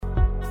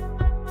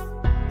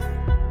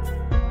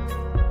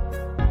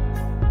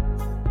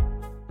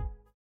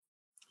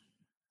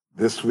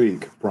This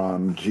week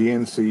from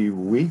GNC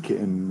Week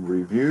in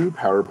Review,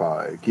 powered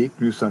by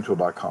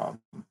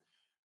GeekNewsCentral.com.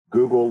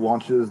 Google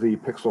launches the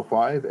Pixel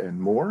 5 and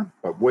more,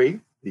 but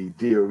wait, the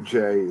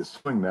DOJ is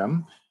suing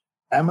them.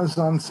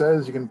 Amazon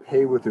says you can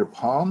pay with your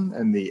Palm,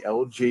 and the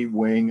LG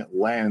Wing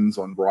lands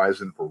on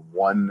Verizon for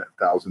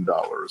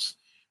 $1,000.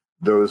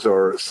 Those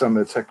are some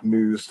of the tech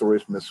news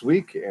stories from this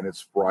week, and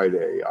it's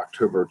Friday,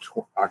 October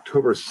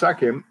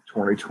 2nd,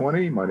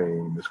 2020. My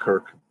name is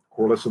Kirk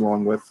Corliss,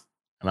 along with...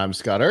 And I'm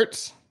Scott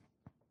Ertz.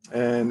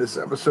 And this is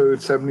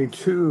episode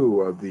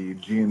 72 of the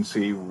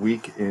GNC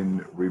Week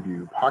in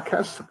Review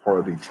podcast, part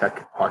of the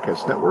Tech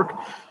Podcast Network.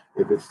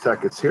 If it's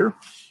tech, it's here.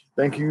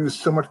 Thank you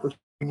so much for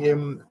tuning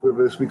in for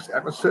this week's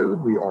episode.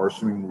 We are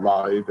streaming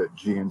live at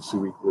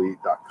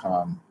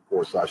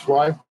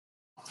gncweekly.com/live,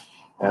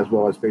 as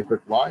well as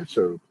Facebook Live.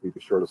 So please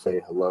be sure to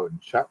say hello and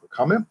chat or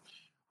comment.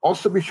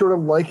 Also, be sure to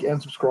like and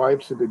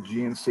subscribe to the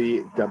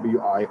GNC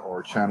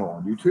WIR channel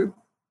on YouTube.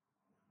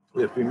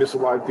 If you miss a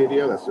live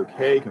video, that's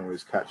okay. You can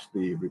always catch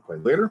the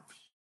replay later.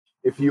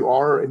 If you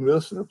are a new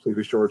listener, please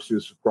be sure to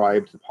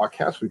subscribe to the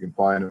podcast. We can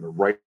find on the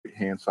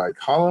right-hand side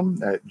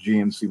column at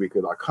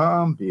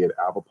gncweekly.com, be it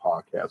Apple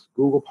Podcasts,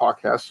 Google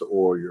Podcasts,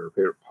 or your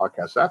favorite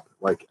podcast app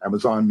like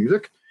Amazon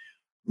Music.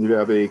 If you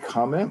have a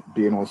comment,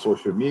 be it on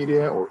social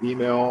media or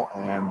email,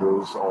 and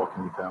those all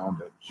can be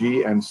found at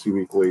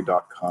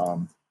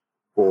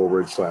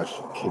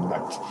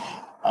gncweekly.com/connect.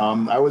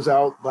 I was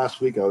out last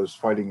week. I was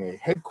fighting a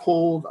head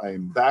cold.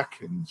 I'm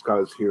back, and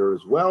Scott is here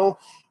as well.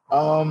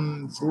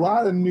 It's a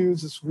lot of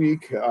news this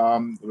week. There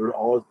are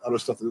all other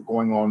stuff that's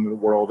going on in the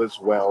world as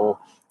well,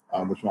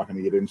 which I'm not going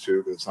to get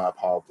into because it's not a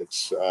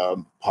politics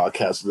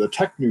podcast. It's a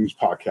tech news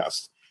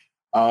podcast.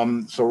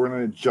 So we're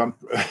going to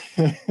jump.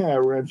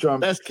 We're going to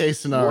jump. Best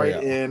case scenario.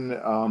 Right in.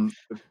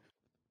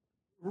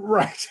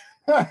 Right.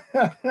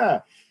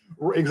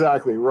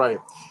 Exactly right.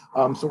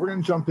 So we're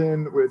going to jump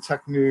in with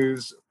tech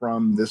news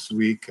from this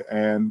week.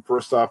 And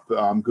first up,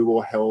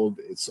 Google held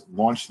its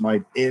launch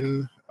night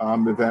in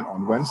event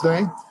on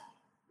Wednesday.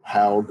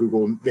 How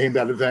Google named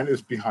that event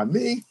is behind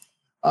me.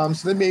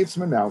 So they made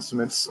some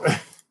announcements.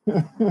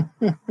 And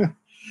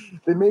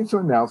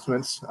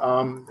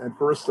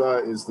first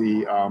is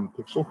the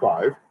Pixel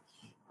 5.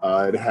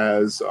 It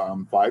has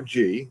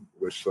 5G,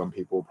 which some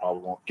people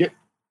probably won't get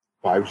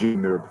 5G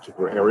in their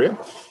particular area.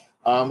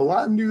 A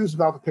lot of news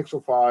about the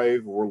Pixel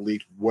 5 were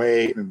leaked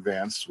way in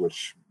advance,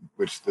 which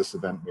this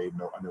event made a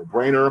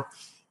no-brainer.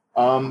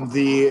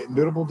 The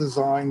notable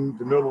design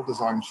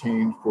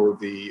change for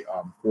the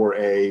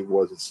 4A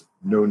was its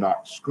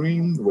no-knock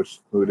screen, which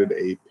included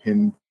a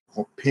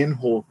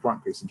pinhole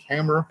front-facing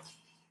camera.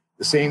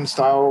 The same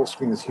style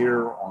screen is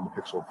here on the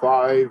Pixel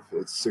 5.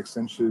 It's 6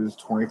 inches,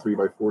 23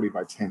 by 40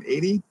 by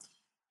 1080.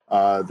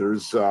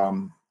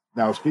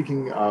 Now,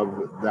 speaking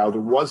of, there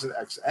was an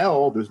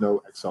XL. There's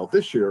no XL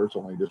this year. It's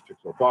only just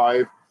Pixel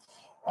 5. It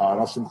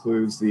also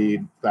includes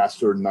the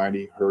faster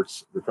 90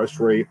 hertz refresh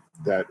rate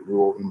that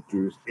will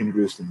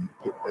introduced in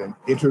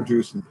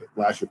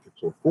last year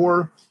Pixel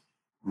 4.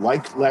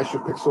 Like last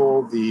year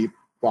Pixel, the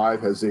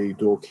 5 has a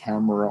dual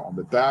camera on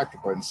the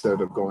back, but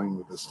instead of going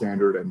with the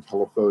standard and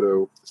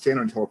telephoto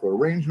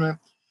arrangement,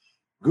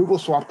 Google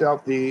swapped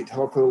out the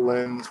telephoto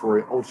lens for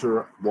an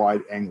ultra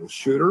wide angle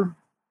shooter.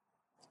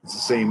 It's the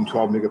same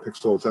 12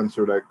 megapixel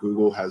sensor that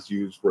Google has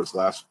used for its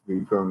last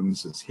few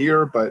phones is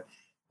here, but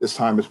this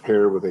time it's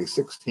paired with a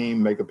 16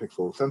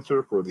 megapixel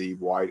sensor for the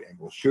wide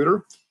angle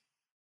shooter.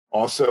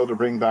 Also, to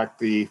bring back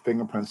the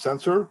fingerprint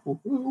sensor.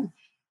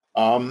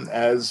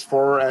 As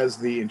far as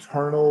the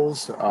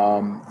internals,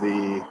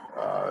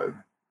 as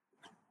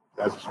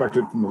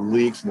expected from the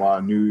leaks and a lot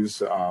of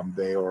news,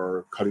 they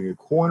are cutting a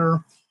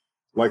corner.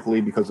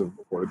 Likely because of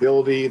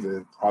affordability.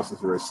 The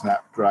processor is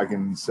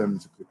Snapdragon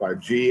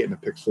 765G, and the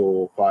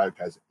Pixel 5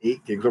 has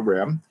 8 gigs of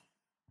RAM.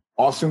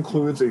 Also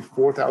includes a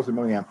 4,000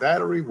 milliamp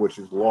battery, which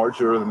is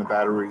larger than the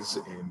batteries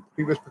in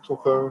previous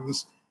Pixel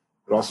phones.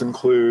 It also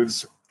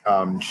includes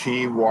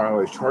Qi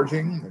wireless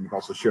charging, and you can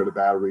also share the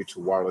battery to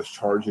wireless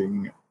charge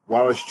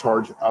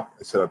up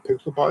instead of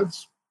Pixel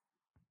Buds.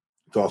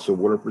 It's also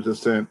water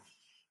resistant.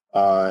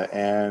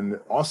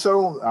 And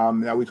also,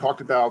 now we talked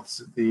about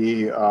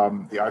the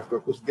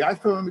iPhone. Was it the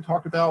iPhone we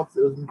talked about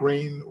that was in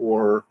green,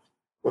 or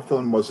what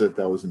phone was it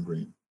that was in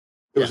green?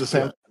 It was the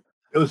same. Yeah.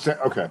 It was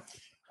okay.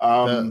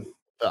 The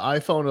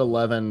iPhone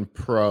 11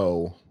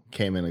 Pro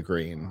came in a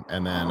green,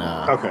 and then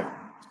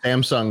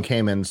Samsung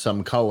came in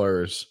some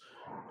colors,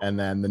 and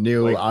then the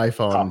new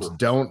iPhones copper.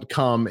 Don't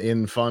come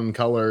in fun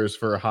colors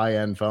for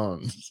high-end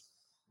phones.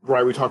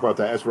 Right, we talked about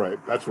that. That's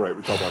right.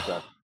 We talked about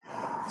that.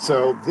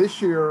 So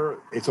this year,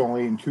 it's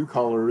only in 2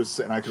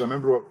 colors, and I can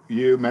remember what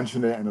you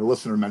mentioned it, and a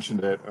listener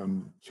mentioned it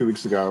 2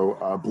 weeks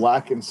ago.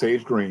 Black and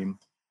sage green.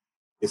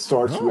 It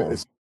starts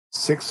with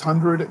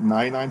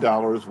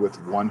 $699 with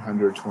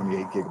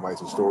 128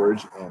 gigabytes of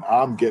storage, and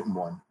I'm getting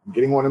one. I'm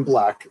getting one in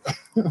black.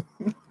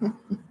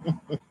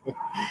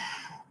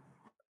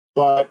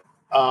 But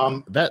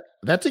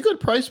that's a good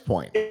price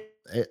point,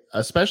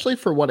 especially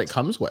for what it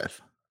comes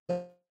with.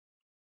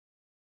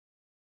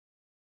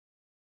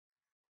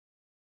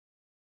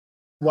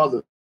 love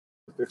the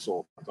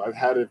Pixel. I've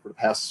had it for the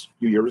past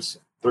few years.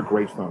 They're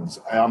great phones.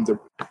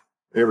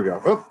 There we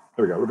go. Oh,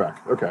 there we go. We're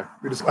back. Okay.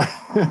 We just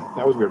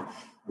that was weird.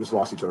 We just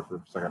lost each other for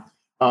a second.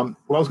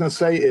 What I was going to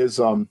say is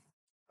I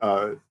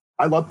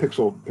love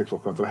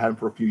Pixel phones. I've had them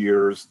for a few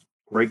years.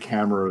 Great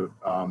camera.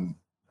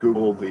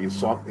 Google, the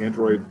soft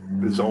Android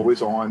is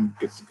always on,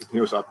 gets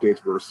continuous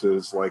updates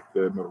versus like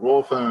the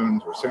Motorola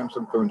phones or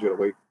Samsung phones. You have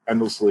to wait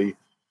endlessly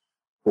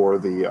for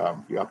the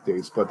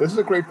updates. But this is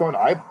a great phone.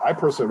 I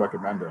personally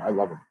recommend it. I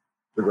love them.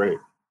 They're great.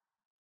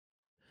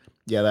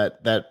 Yeah,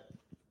 that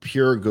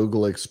pure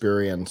Google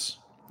experience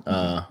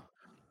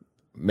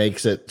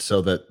makes it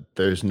so that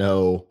there's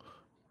no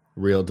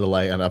real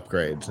delay on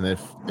upgrades. And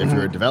if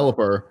you're a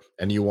developer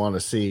and you want to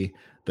see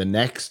the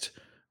next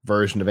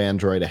version of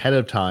Android ahead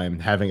of time,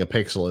 having a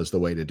Pixel is the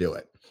way to do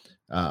it.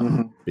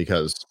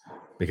 Because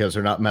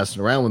they're not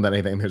messing around with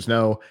anything. There's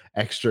no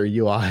extra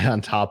UI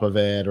on top of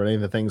it or any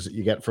of the things that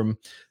you get from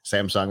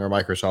Samsung or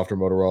Microsoft or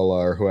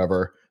Motorola or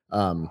whoever.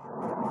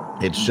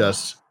 It's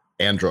just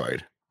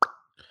Android.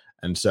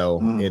 And so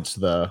it's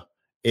the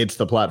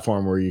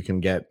platform where you can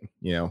get,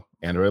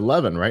 Android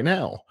 11 right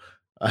now.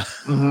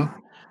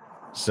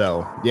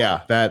 So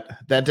yeah,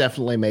 that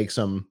definitely makes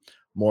them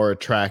more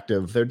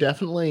attractive. They're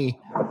definitely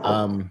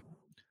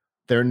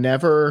they're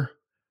never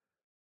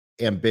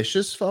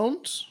ambitious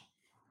phones,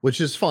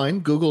 which is fine.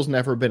 Google's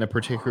never been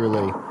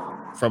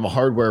from a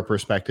hardware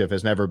perspective,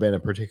 has never been a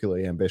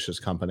particularly ambitious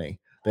company.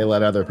 They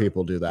let other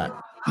people do that.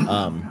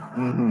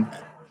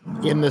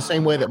 In the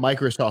same way that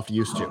Microsoft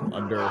used to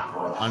under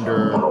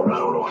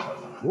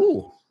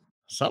ooh,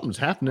 something's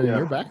happening in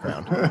your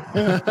background.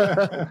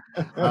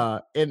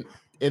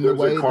 In the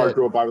way that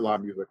drove by with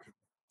loud music.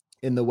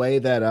 In the way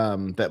that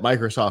that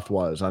Microsoft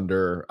was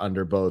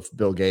under both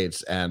Bill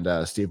Gates and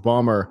Steve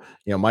Ballmer,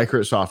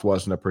 Microsoft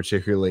wasn't a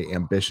particularly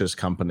ambitious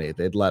company.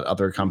 They'd let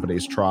other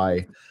companies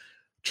try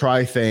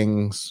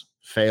things,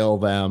 fail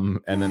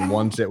them, and then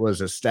once it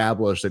was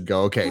established, they'd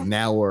go, okay,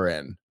 now we're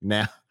in.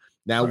 Now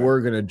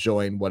we're going to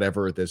join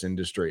whatever this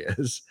industry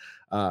is.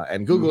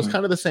 And Google's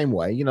kind of the same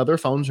way. Their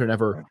phones are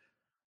never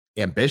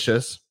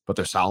ambitious, but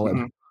they're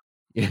solid.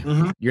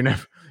 You're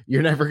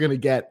never going to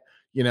get,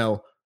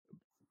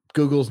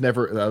 Google's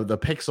never, the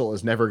Pixel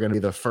is never going to be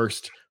the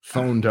first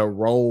phone to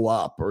roll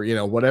up or,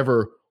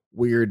 whatever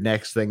weird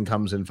next thing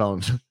comes in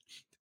phones.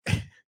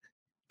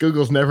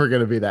 Google's never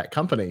going to be that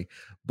company,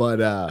 but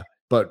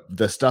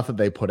the stuff that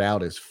they put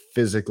out is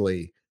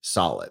physically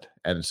solid.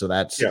 And so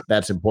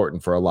that's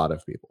important for a lot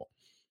of people.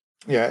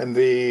 Yeah.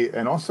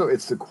 And also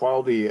it's the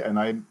quality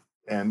and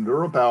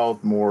they're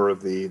about more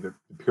of the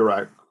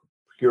pure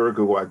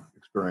Google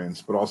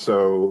experience, but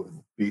also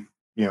the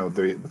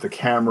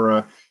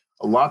camera.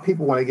 A lot of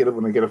people when they get a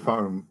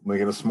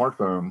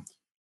smartphone,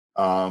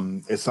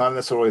 it's not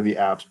necessarily the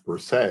apps per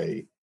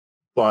se,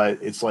 but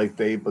it's like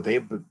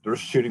they're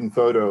shooting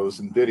photos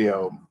and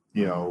video,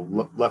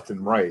 left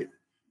and right,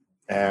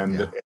 and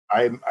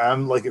they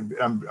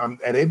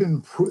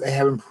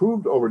have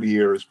improved over the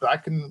years.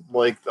 Back in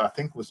I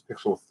think it was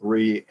Pixel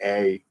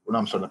 3a. Well, no,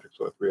 I'm sorry, not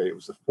Pixel 3a. It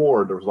was the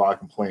 4. There was a lot of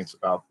complaints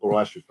about, or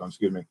last year's phone,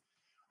 excuse me.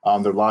 There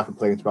were a lot of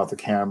complaints about the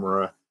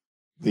camera,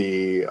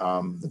 the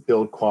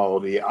build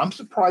quality. I'm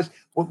surprised.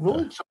 What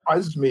really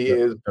surprises me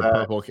is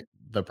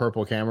the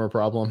purple camera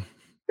problem.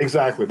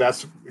 Exactly.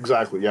 That's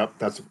exactly. Yep.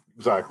 That's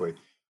exactly.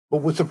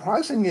 But what's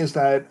surprising is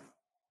that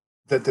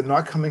they're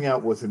not coming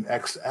out with an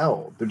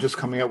XL. They're just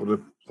coming out with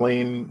a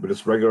plain, with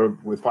this regular,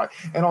 with 5.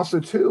 And also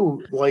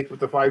too, like with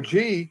the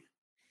 5G,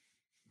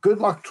 good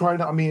luck trying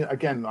to. I mean,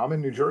 again, I'm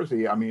in New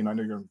Jersey. I mean, I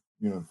know you're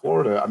in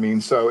Florida. I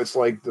mean, so it's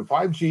like the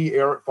 5G.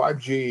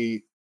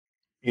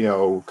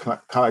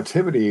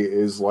 Connectivity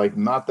is like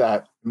not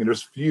that. I mean,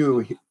 there's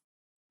few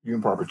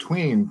and far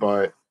between,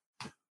 but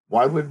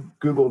why would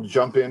Google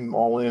jump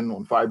all in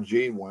on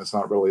 5G when it's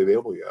not really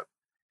available yet?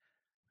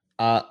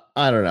 I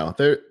don't know.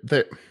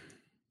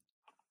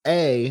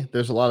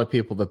 There's a lot of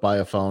people that buy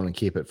a phone and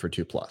keep it for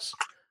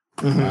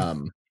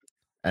 2+.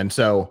 And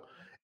so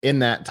in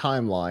that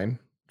timeline,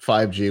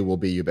 5G will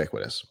be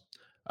ubiquitous.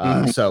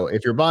 So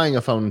if you're buying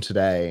a phone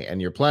today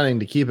and you're planning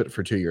to keep it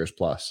for 2 years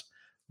plus,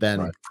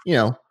 then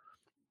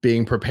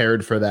being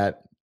prepared for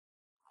that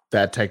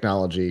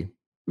technology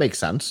makes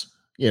sense.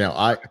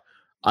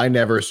 I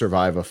never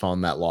survive a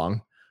phone that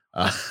long,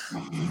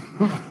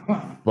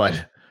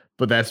 but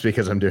that's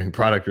because I'm doing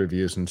product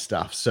reviews and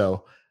stuff.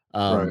 So,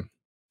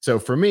 so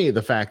for me,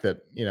 the fact that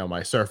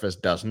my Surface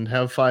doesn't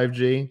have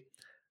 5G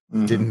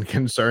didn't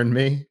concern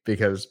me,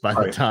 because by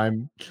the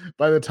time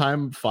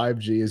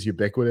 5G is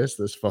ubiquitous,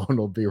 this phone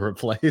will be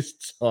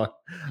replaced. So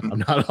I'm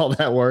not all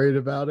that worried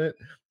about it.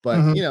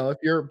 But if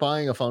you're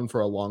buying a phone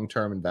for a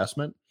long-term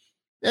investment,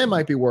 it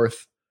might be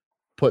worth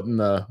putting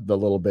the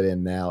little bit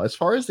in now. As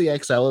far as the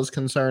XL is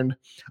concerned,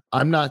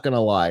 I'm not going to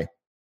lie.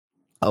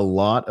 A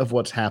lot of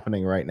what's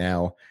happening right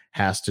now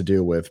has to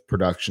do with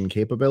production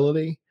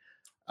capability.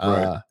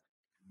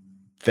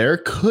 There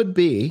could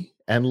be,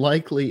 and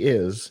likely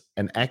is,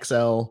 an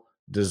XL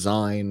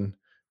design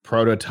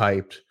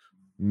prototyped,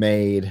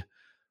 made,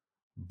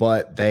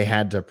 but they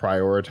had to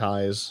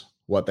prioritize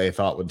what they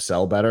thought would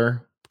sell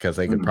better, because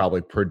they could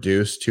probably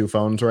produce 2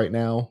 phones right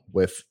now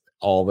with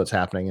all that's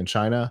happening in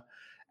China.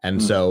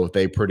 And so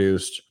they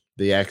produced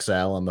the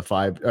XL and the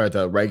 5, or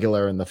the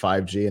regular and the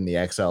 5G, and the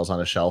XL's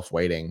on a shelf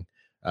waiting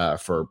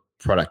for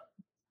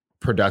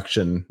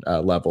production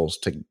levels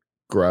to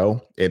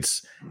grow.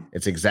 It's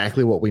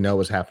exactly what we know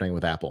is happening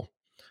with Apple.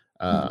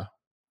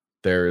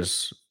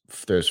 There's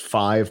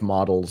 5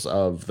 models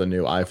of the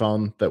new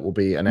iPhone that will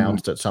be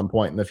announced at some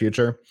point in the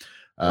future,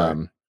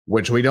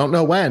 which we don't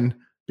know when,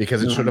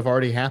 because it should have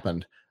already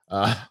happened.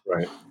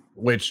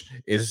 Which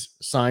is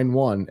sign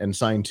 1, and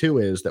sign 2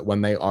 is that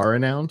when they are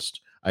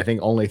announced, I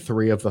think only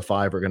 3 of the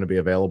 5 are going to be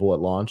available at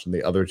launch, and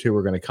the other 2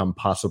 are going to come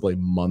possibly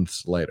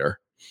months later.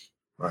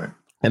 Right.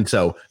 And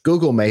so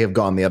Google may have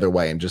gone the other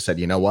way and just said,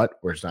 you know what,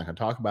 we're just not going to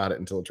talk about it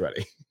until it's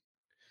ready.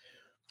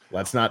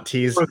 Let's not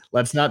tease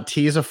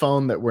a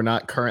phone that we're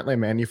not currently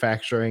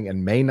manufacturing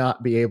and may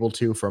not be able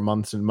to for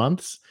months and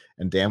months,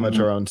 and damage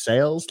our own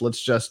sales.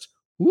 Let's just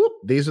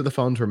these are the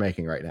phones we're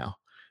making right now,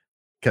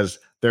 because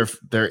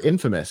they're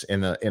infamous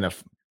in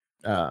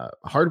a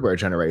hardware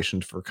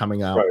generation for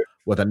coming out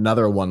with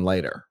another one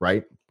later,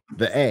 right?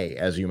 The A,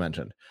 as you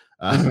mentioned,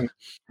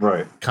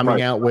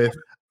 coming out with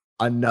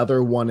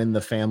another one in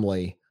the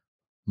family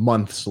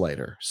months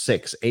later,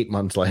 6-8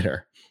 months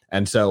later.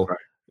 And so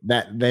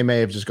that they may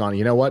have just gone,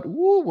 you know what?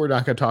 We're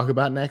not going to talk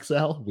about an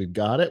XL. We've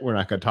got it. We're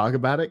not going to talk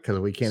about it because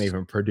we can't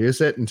even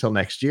produce it until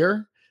next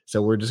year.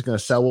 So we're just going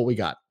to sell what we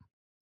got.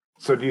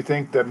 So do you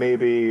think that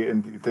maybe,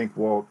 and you think,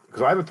 well,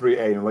 because I have a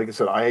 3A, and like I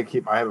said, I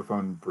have a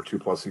phone for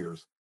 2+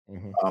 years.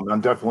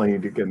 I'm definitely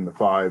getting the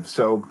 5.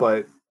 So,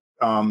 but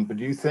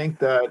do you think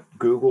that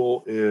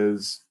Google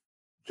is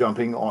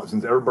jumping on,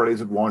 since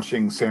everybody's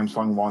launching,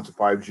 Samsung launched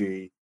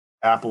 5G,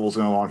 Apple's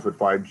going to launch with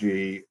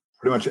 5G,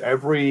 pretty much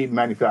every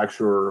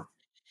manufacturer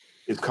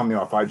is coming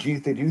out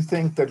 5G. Do you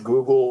think that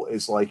Google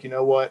is like, you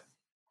know what,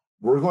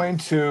 we're going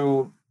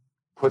to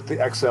put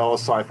the XL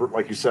aside for,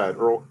 like you said,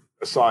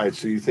 aside.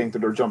 So you think that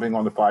they're jumping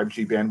on the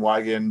 5G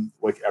bandwagon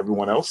like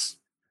everyone else?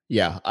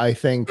 Yeah, I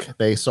think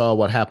they saw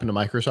what happened to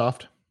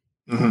Microsoft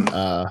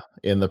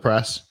in the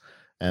press,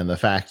 and the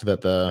fact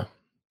that the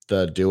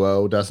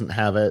Duo doesn't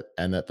have it,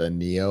 and that the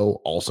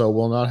Neo also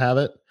will not have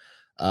it.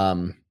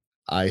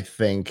 I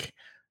think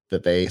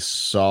that they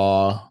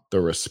saw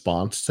the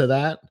response to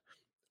that,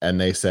 and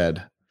they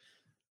said,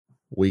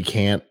 we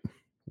can't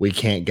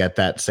get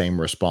that same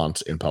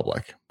response in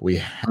public.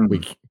 We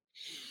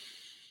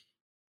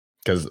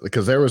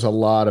because there was a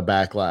lot of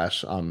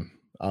backlash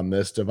on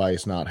this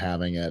device not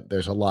having it.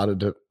 There's a lot of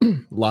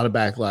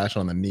backlash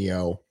on the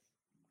Neo,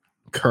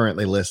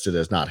 currently listed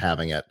as not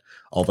having it,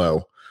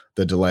 although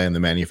the delay in the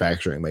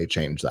manufacturing may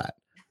change that.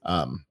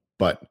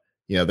 But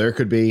you know, there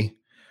could be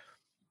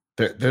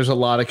there's a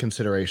lot of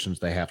considerations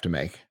they have to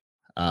make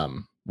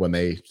when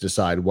they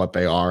decide what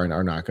they are and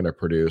are not going to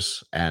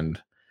produce.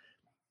 And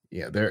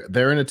yeah,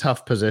 they're in a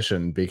tough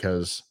position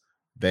because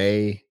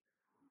they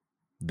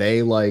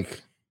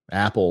like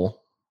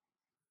Apple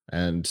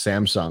and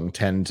Samsung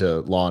tend to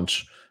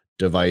launch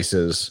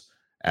devices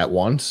at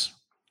once.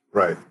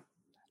 Right.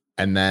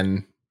 And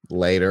then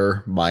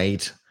later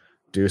might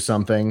do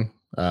something.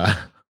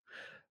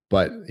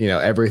 But you know,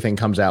 everything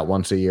comes out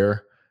once a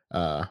year.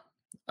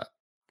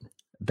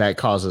 That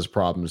causes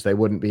problems. They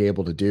wouldn't be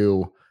able to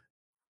do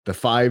the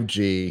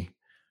 5G.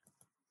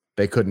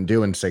 They couldn't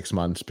do in 6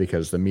 months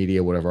because the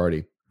media would have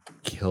already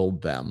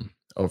killed them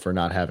over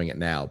not having it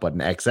now. But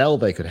an XL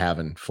they could have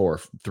in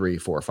 3,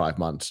 4, 5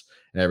 months,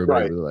 and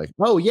everybody would be like,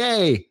 "Oh,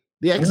 yay!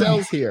 The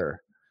XL's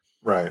here!"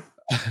 Right.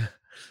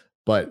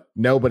 But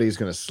nobody's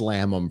going to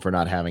slam them for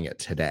not having it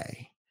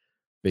today,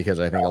 because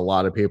I think a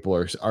lot of people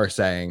are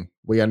saying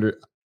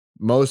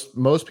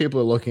most people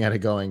are looking at it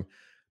going,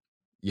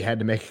 you had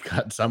to make a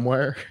cut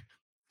somewhere.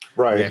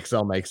 Right. The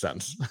XL makes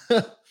sense.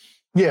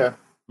 Yeah.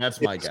 That's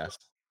my guess.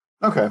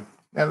 Okay.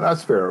 And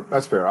that's fair.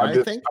 That's fair.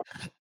 I think,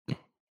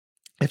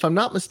 if I'm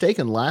not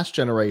mistaken, last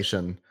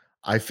generation,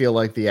 I feel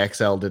like the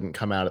XL didn't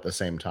come out at the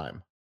same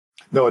time.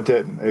 No, it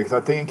didn't. Because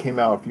I think it came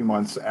out a few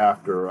months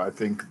after. I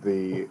think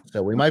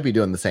so we might be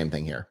doing the same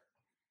thing here.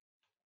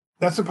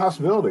 That's a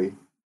possibility.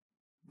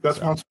 That's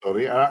a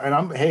possibility. And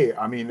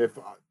I mean,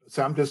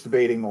 so I'm just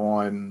debating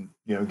on,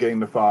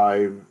 getting the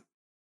 5,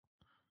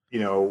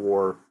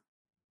 or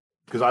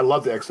because I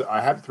love the XL. I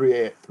have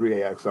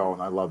 3A XL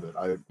and I love it.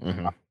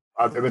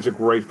 It's a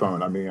great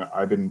phone. I mean,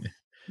 I've been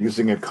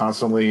using it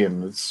constantly,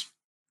 and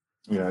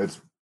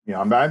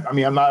I'm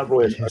not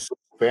really a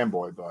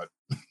fanboy, but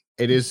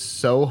it is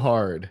so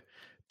hard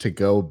to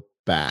go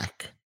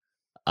back.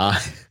 I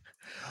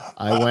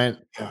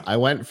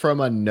went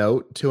from a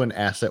Note to an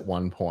S at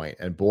one point,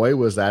 and boy,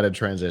 was that a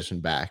transition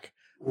back.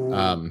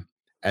 And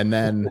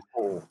then,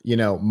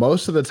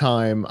 most of the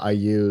time I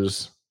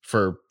use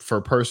for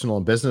personal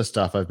and business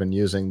stuff, I've been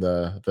using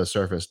the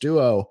Surface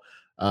Duo.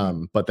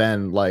 But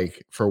then,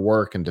 like, for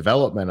work and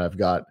development, I've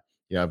got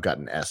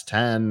an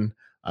S10,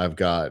 I've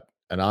got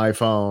an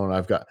iPhone, and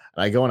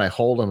I go and I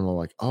hold them, and I'm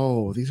like,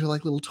 oh, these are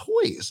like little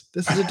toys.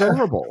 This is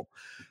adorable.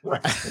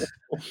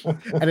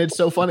 And it's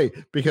so funny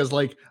because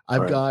like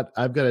I've got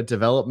a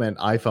development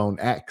iPhone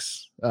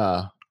X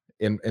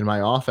in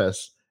my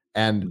office,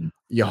 and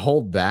you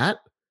hold that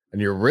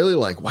and you're really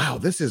like, wow,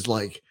 this is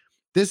like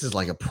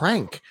a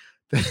prank.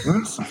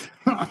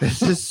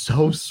 This is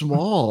so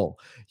small.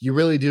 You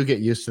really do get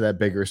used to that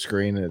bigger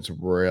screen, and it's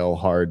real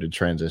hard to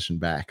transition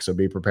back. So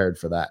be prepared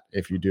for that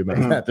if you do make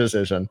that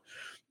decision.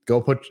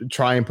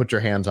 Try and put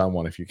your hands on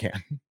one if you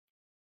can.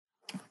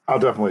 I'll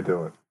definitely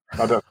do it.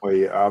 I'll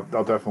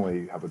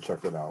definitely have to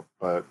check it out.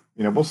 But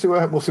we'll see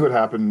what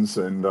happens,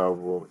 and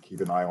we'll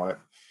keep an eye on it.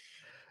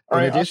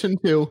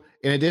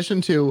 In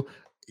addition to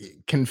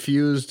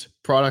confused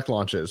product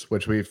launches,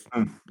 which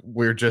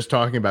we're just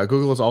talking about,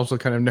 Google is also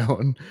kind of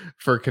known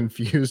for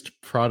confused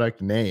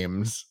product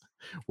names,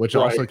 which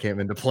also came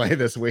into play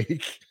this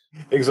week.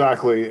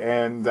 Exactly,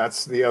 and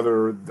that's the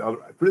other.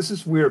 This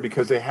is weird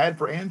because they had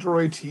for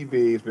Android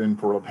TV, it's been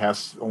for the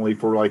past only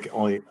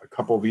a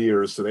couple of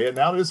years. So they had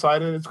now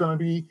decided it's going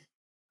to be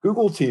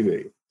Google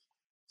TV,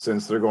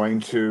 since they're going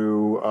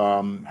to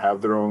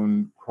have their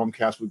own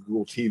Chromecast with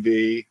Google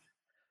TV,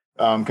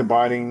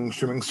 combining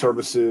streaming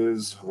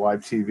services, live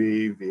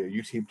TV via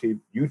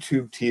YouTube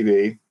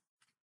TV.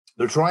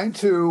 They're trying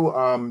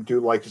to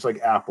do just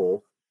like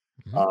Apple.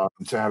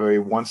 To have a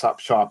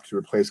one-stop shop to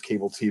replace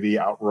cable TV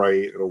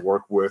outright. It'll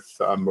work with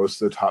most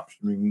of the top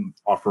streaming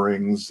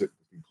offerings,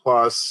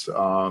 Plus,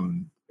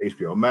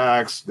 HBO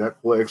Max,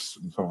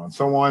 Netflix, and so on and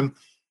so on,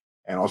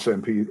 and also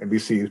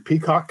NBC's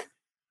Peacock.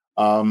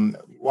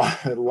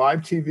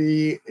 Live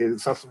TV is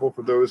accessible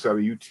for those who have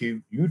a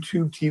YouTube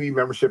TV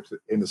membership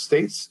in the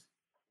States.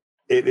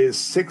 It is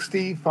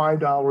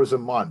 $65 a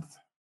month.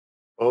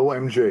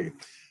 OMG.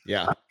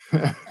 Yeah.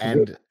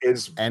 And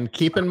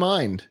keep in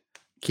mind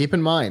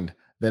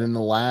that in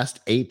the last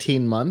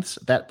 18 months,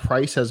 that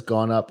price has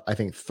gone up, I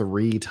think,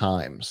 3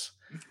 times.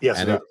 Yes,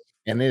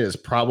 and it is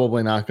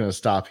probably not going to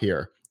stop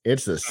here.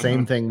 It's the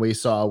same thing we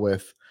saw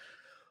with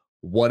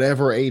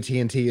whatever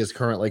AT&T is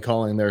currently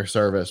calling their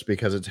service,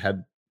 because it's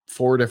had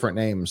 4 different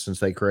names since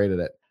they created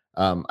it.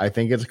 I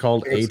think it's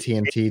called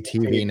AT&T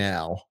TV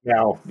Now.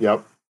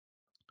 Yep.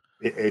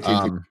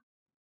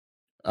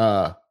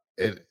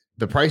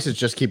 The prices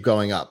just keep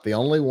going up. The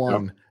only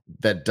one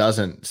that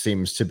doesn't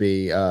seems to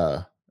be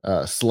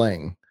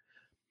Sling.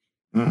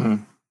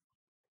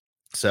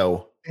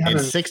 So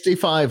it's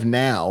 $65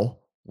 now,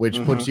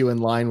 which puts you in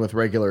line with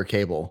regular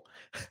cable,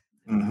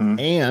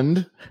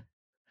 and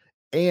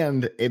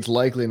it's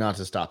likely not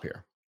to stop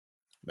here.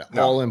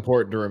 All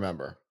important to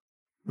remember,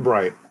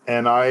 right?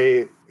 And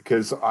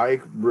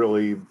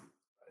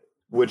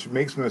which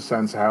makes no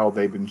sense how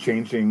they've been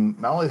changing.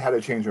 Not only how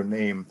to change their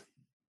name,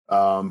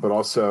 but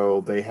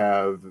also they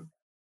have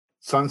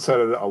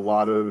sunsetted a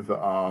lot of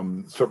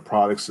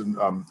products and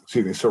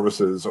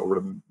services over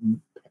the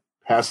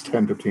past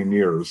 10, 15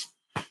 years.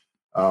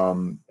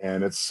 And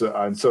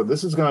so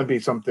this is going to be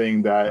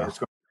something that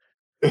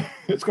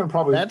it's going to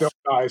probably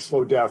die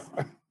slow death.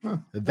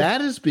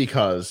 That is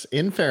because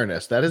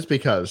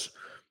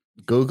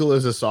Google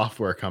is a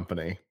software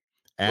company,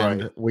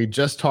 and we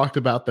just talked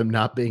about them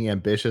not being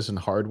ambitious in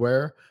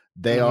hardware.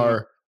 They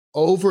are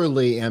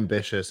overly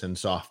ambitious in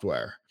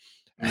software.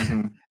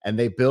 And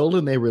they build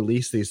and they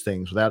release these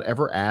things without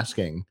ever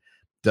asking,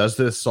 does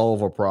this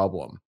solve a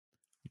problem?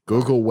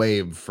 Google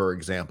Wave, for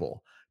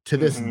example. To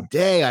this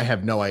day, I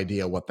have no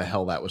idea what the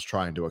hell that was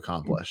trying to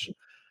accomplish.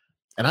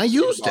 And I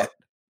used it,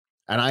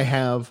 and I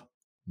have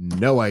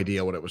no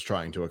idea what it was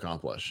trying to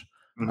accomplish.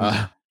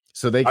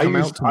 So they come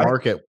out to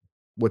market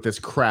with this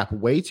crap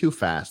way too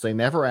fast. They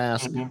never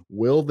ask,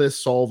 will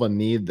this solve a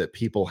need that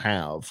people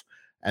have?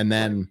 And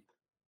then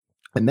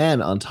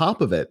on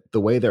top of it, the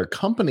way their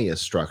company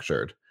is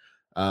structured,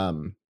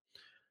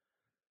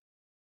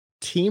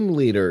 team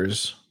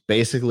leaders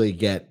basically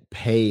get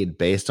paid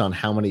based on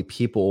how many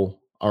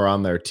people are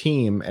on their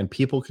team, and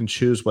people can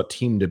choose what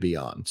team to be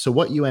on. So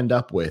what you end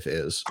up with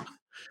is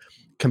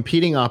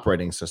competing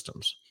operating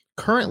systems.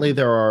 Currently,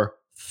 there are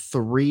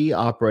 3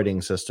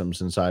 operating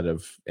systems inside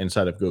of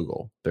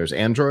Google. There's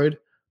Android,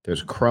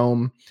 there's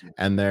Chrome,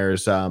 and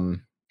there's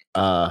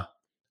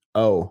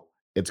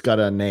it's got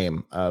a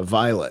name.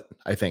 Violet,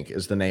 I think,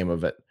 is the name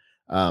of it,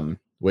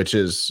 which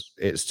it's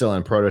still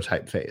in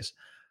prototype phase.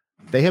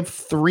 They have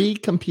 3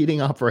 competing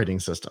operating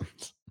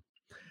systems.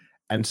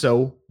 And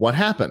so what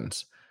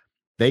happens?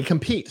 They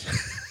compete.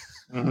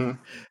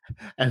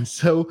 And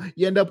so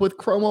you end up with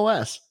Chrome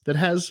OS that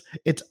has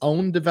its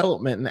own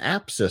development and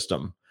app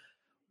system,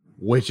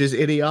 which is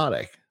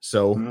idiotic.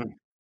 So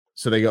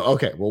they go,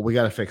 okay, well, we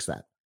got to fix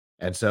that.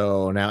 And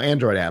so now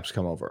Android apps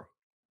come over.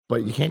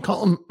 But you can't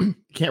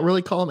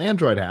really call them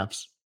Android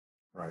apps,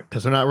 right?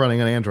 Because they're not running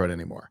on Android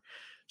anymore.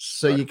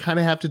 So you kind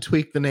of have to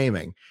tweak the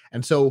naming.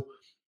 And so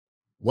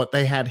what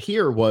they had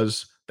here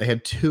was they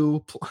had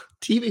 2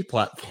 TV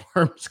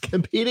platforms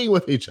competing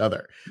with each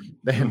other.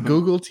 They had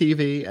Google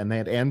TV and they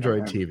had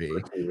Android TV.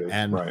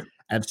 And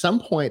at some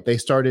point, they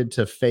started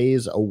to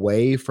phase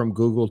away from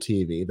Google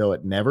TV, though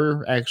it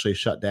never actually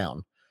shut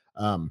down.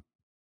 And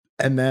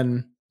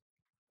then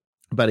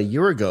about a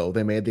year ago,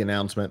 they made the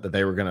announcement that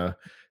they were going to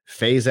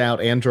phase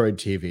out Android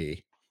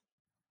TV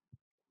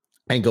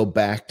and go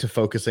back to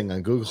focusing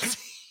on Google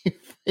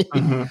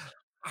TV.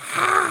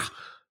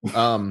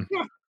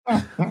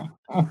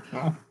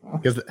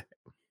 Because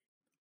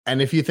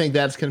and if you think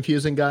that's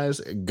confusing, guys,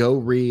 go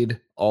read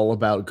all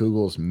about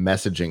Google's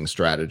messaging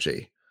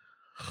strategy.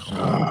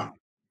 Yeah.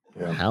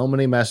 How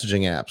many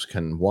messaging apps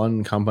can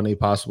one company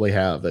possibly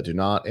have that do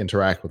not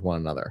interact with one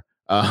another?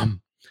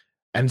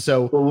 And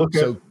so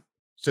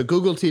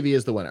Google TV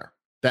is the winner.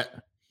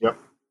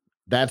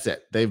 That's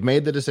it. They've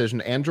made the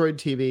decision. Android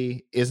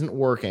TV isn't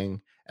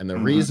working. And the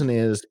reason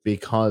is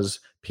because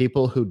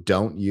people who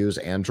don't use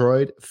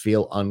Android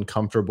feel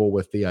uncomfortable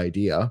with the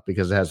idea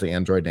because it has the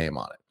Android name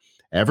on it.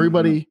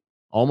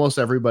 Almost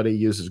everybody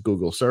uses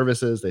Google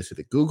services. They see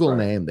the Google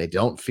name. They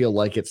don't feel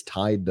like it's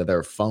tied to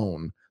their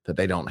phone that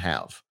they don't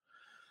have.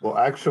 Well,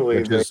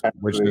 actually,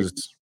 which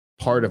is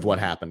part of what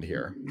happened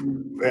here.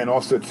 And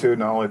also, too,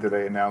 not only did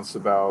they announce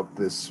about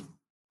this,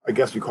 I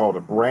guess we call it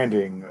a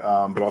branding,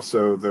 but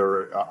also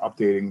they're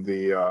updating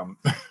the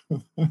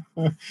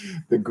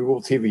the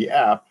Google TV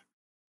app.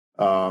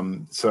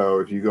 So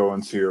if you go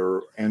into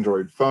your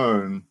Android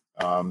phone,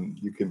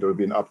 there'll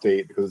be an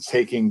update because it's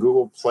taking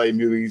Google Play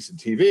Movies and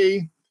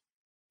TV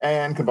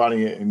and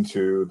combining it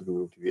into the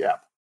Google TV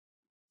app.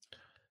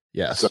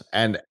 Yes,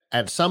 and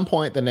at some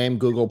point, the name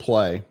Google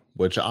Play,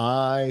 which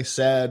I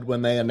said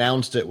when they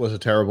announced it was a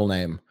terrible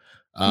name,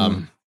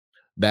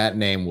 that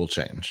name will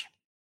change.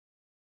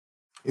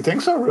 You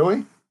think so,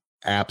 really?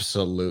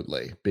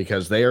 Absolutely,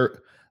 because they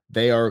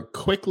are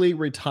quickly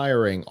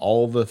retiring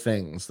all the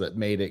things that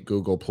made it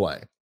Google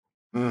Play.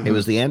 It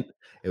was the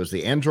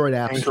Android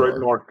App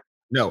Store.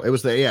 No, it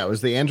was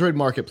the Android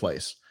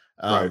Marketplace.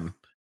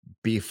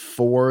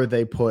 Before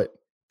they put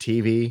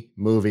TV,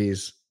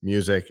 movies,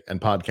 music,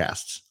 and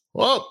podcasts.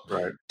 Well,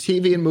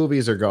 TV and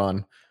movies are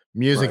gone.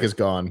 Music is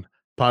gone.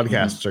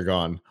 Podcasts are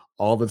gone.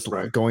 All that's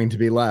going to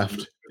be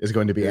left is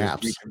going to be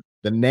apps.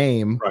 The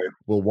name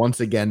will once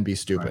again be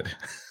stupid.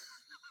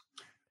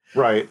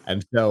 Right.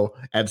 And so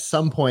at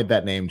some point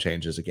that name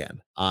changes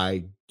again.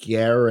 I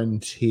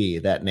guarantee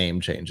that name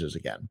changes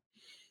again.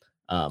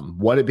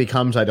 What it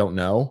becomes, I don't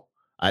know.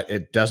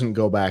 It doesn't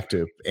go back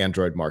to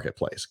Android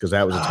Marketplace because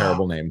that was a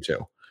terrible name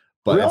too.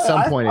 But at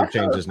some point it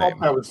changes name.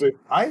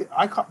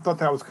 I thought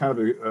that was kind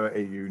of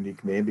a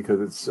unique name because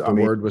it's the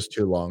word was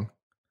too long.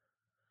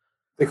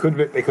 They could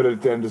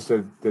have then just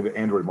said the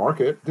Android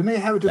Market. Didn't they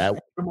have it just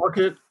Android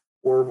Market,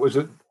 or was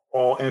it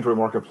all Android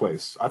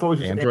Marketplace? I thought it was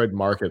just Android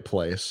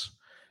Marketplace.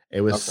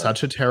 It was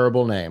such a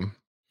terrible name.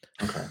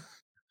 Okay.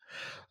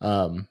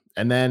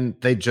 And then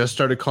they just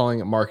started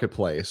calling it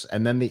Marketplace,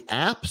 and then the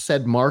app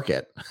said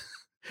Market.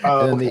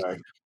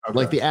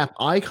 Like the app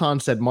icon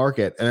said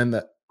Market, and then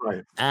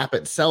the app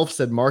itself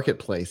said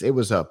Marketplace. It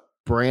was a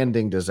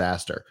branding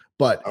disaster.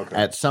 But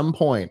at some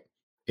point,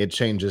 it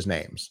changes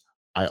names.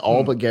 I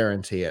all but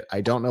guarantee it.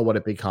 I don't know what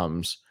it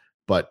becomes,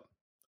 but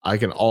I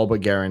can all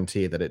but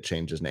guarantee that it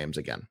changes names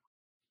again.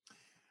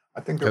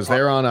 I think because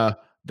they're on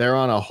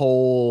a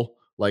whole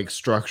like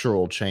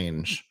structural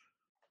change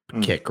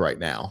kick right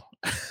now.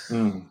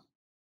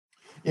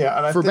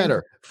 Yeah, and for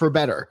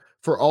better,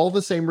 for all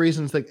the same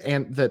reasons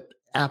that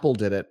Apple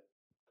did it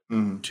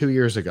 2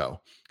 years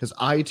ago, because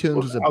iTunes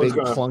was a big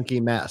clunky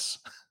mess,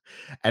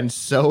 and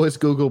so is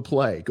Google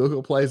Play.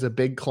 Google Play is a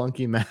big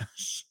clunky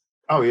mess.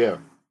 Oh yeah.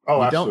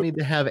 Oh, you don't need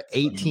to have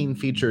 18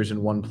 features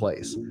in one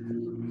place.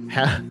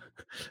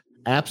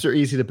 Apps are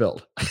easy to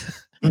build,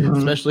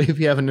 especially if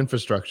you have an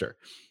infrastructure.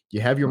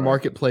 You have your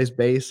marketplace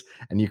base,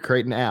 and you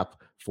create an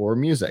app for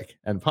music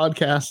and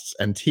podcasts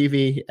and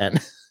TV, and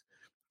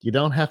you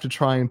don't have to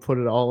try and put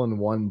it all in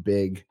one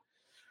big.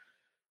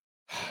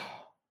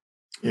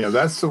 Yeah,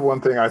 that's the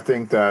one thing I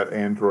think that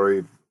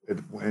Android,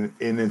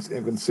 in its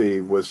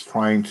infancy, was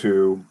trying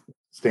to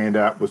stand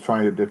out, was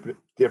trying to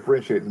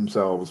differentiate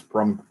themselves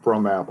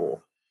from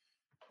Apple.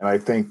 And I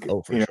think,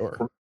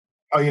 sure.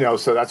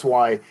 So that's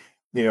why,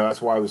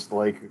 I was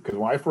like, because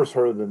when I first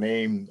heard the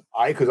name,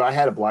 because I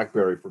had a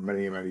BlackBerry for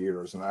many, many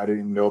years, and I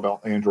didn't know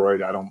about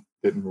Android. I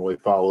didn't really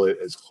follow it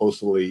as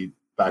closely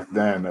back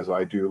then as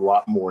I do a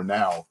lot more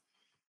now.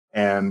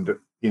 And,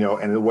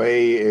 and the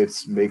way it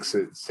makes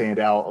it stand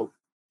out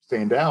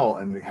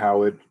and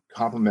how it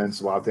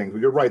complements a lot of things. But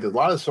you're right. There's a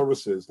lot of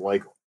services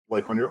like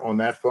when you're on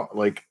that phone,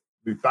 like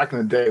back in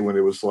the day when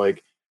it was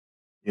like,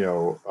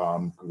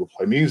 Google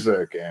Play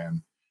Music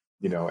and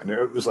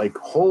it was like,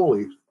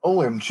 holy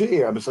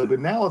OMG. I was like, but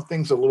now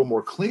things are a little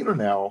more cleaner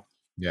now.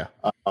 Yeah.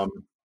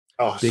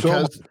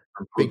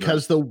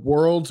 Because the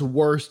world's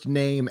worst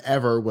name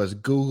ever was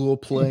Google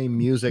Play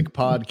Music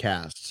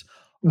Podcasts.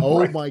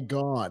 Oh my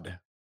God.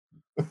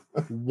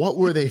 What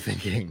were they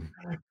thinking?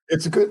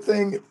 It's a good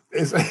thing.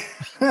 It's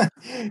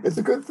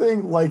a good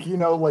thing. Like,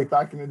 like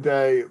back in the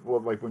day,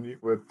 like when you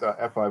with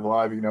F5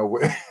 Live,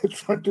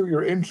 try to do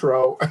your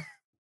intro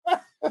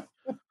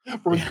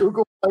for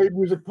Google Play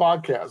Music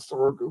Podcast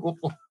or Google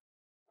Play.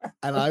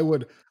 And I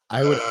would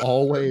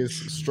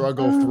always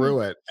struggle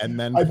through it and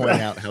then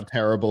point out how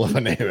terrible of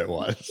a name it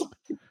was.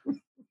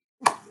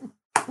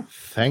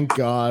 Thank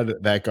God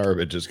that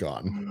garbage is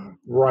gone.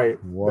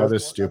 Right. What a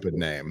stupid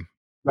name.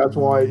 That's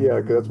why,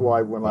 yeah, that's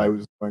why when I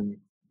was going,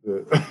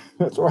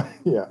 that's why,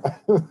 yeah.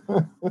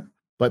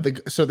 But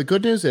the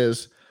good news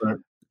is right.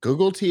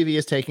 Google TV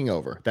is taking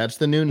over. That's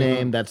the new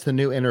name. That's the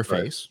new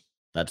interface.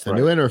 That's the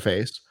new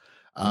interface.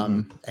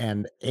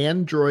 And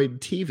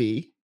Android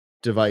TV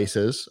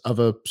devices of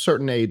a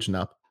certain age and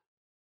up,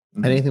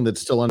 anything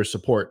that's still under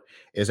support,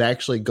 is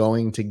actually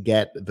going to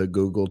get the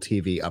Google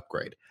TV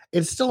upgrade.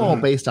 It's still all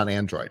based on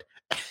Android.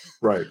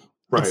 Right.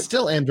 It's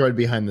still Android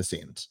behind the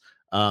scenes.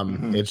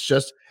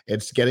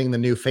 It's getting the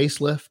new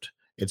facelift.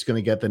 It's going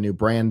to get the new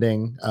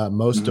branding.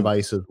 Most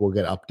devices will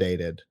get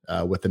updated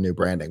with the new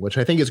branding, which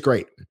I think is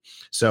great.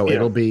 So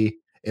it'll be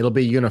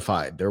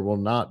unified. There will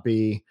not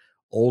be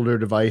older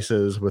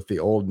devices with the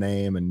old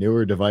name and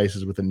newer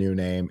devices with the new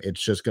name.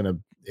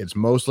 It's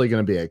mostly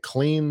going to be a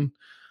clean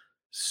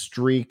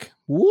streak.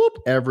 Whoop!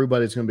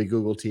 Everybody's going to be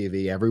Google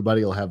TV.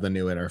 Everybody will have the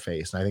new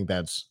interface, and I think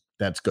that's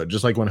good.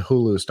 Just like when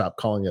Hulu stopped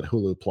calling it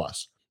Hulu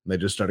Plus. They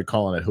just started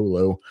calling it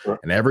Hulu,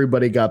 and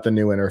everybody got the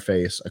new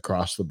interface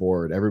across the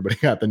board. Everybody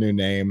got the new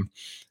name,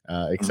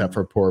 except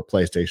for poor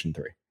PlayStation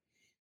 3.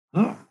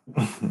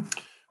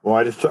 Well,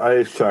 I just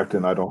checked,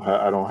 and I don't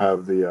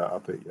have the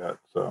update yet.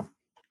 So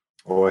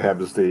all I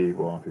have is if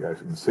you guys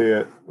can see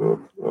it,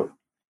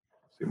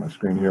 see my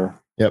screen here.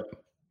 Yep.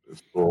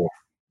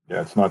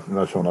 It's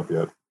not showing up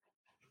yet.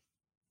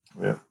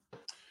 Yeah.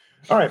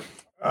 All right.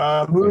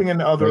 Moving in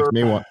other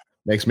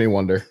makes me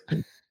wonder.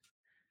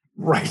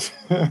 Right.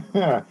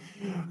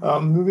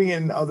 Moving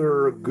in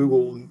other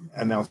Google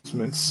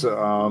announcements,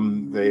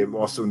 they've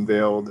also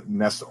unveiled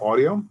Nest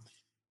Audio,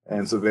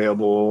 and it's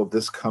available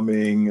this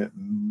coming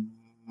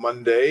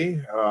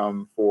Monday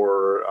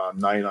for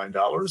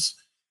 $99.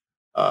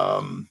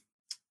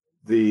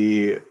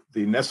 The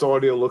Nest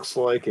Audio looks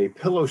like a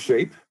pillow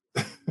shape,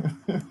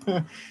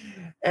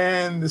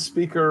 and the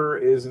speaker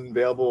is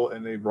available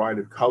in a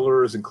variety of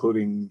colors,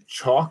 including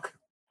chalk,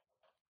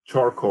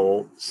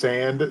 charcoal,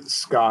 sand,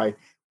 sky.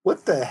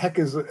 What the heck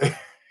is a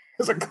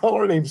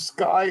color named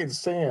sky and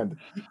sand?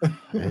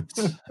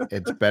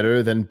 It's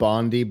better than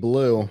Bondi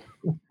blue.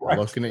 Right.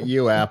 Looking at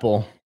you,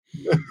 Apple.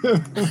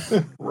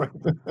 Right.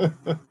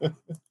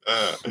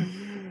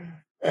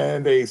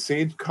 And a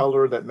sage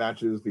color that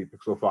matches the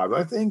Pixel 5.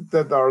 I think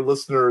that our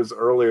listeners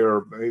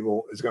earlier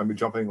is going to be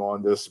jumping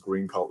on this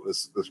green color.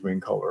 This green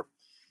color.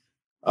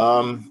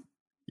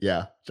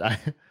 Yeah.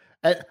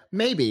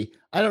 Maybe.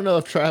 I don't know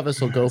if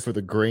Travis will go for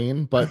the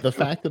green, but the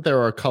fact that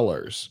there are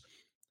colors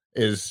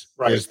is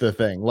the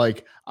thing.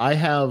 Like I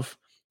have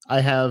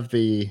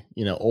the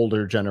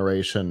older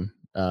generation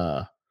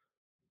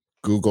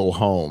Google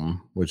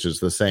Home, which is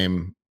the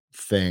same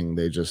thing.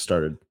 They just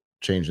started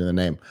changing the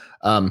name.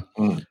 And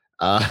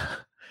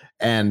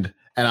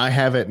I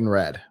have it in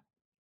red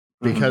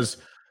because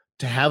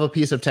to have a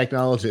piece of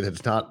technology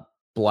that's not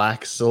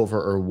black, silver,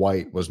 or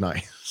white was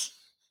nice.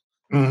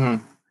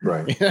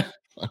 Right. Yeah.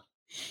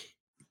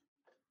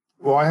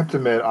 Well, I have to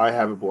admit, I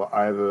have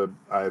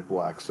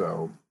black,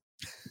 so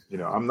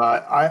I'm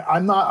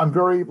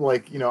very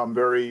I'm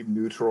very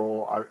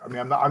neutral.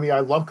 I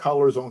love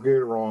colors, don't get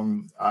it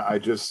wrong. I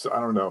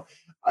don't know.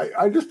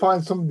 I just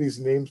find some of these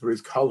names for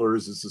these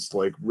colors is just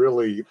like,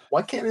 really,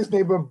 why can't his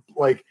name be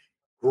like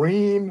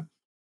green,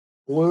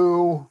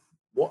 blue?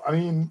 Well,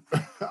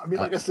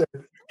 like I said,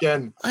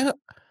 again, I don't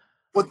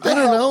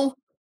know.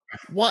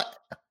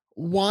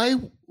 Why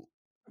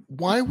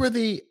were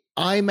the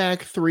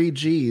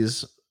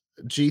iMac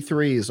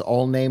G3s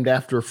all named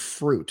after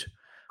fruit?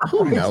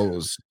 Who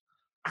knows?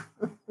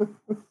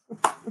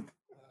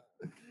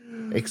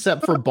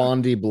 Except for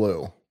Bondi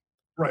Blue.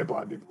 Right,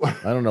 Bondi Blue.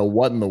 I don't know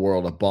what in the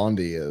world a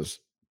Bondi is.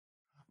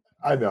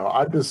 I know.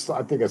 I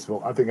think that's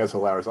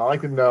hilarious. I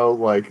like to know,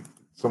 like,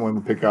 someone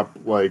would pick up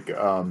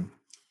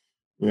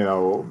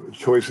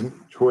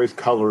choice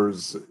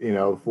colors,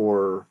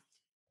 for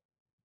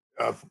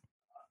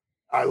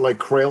I like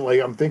Crayola.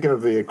 Like, I'm thinking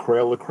of the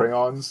Crayola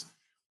crayons,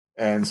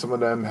 and some of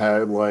them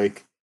had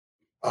like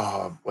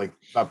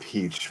not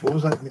peach. What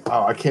was that?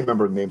 Oh, I can't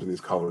remember the names of these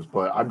colors,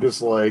 but I'm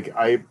just like,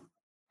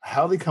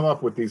 how they come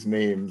up with these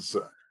names?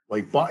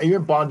 Like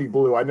even Bondi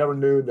Blue. I never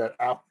knew that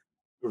there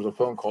was a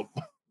phone called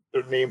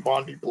their name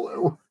Bondi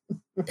Blue.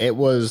 It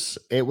was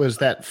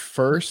that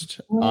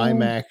first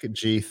iMac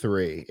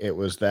G3. It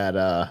was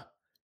that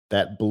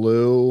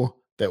blue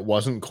that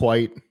wasn't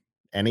quite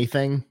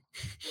anything.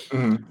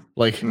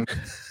 Like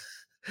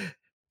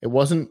it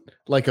wasn't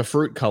like a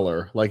fruit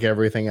color like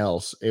everything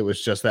else. It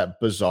was just that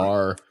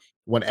bizarre.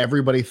 When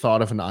everybody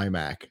thought of an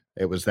iMac,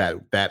 it was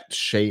that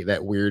shade,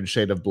 that weird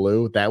shade of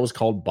blue. That was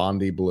called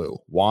Bondi Blue.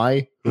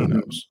 Why? Who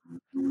knows?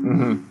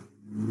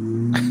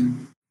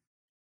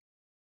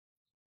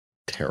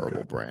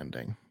 Terrible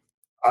branding.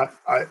 I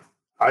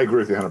agree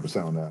with you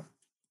 100% on that.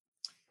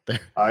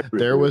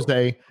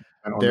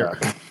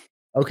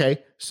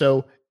 Okay,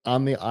 so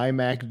on the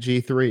iMac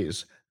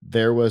G3s,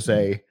 there was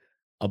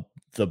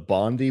the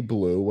Bondi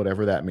Blue,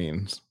 whatever that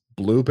means.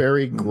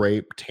 Blueberry,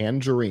 grape,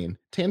 tangerine,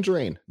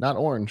 not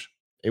orange.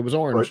 It was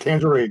orange.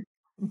 Tangerine.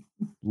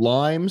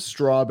 lime,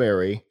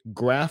 strawberry,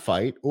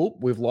 graphite. Oh,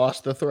 we've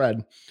lost the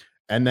thread.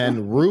 And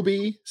then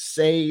ruby,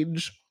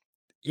 sage,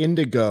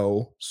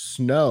 indigo,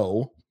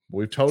 snow.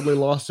 We've totally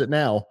lost it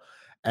now.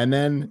 And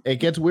then it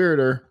gets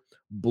weirder.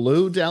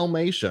 Blue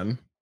Dalmatian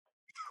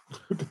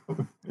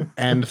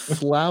and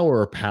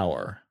flower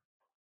power.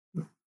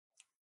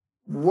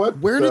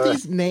 Where do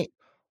these names?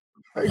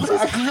 What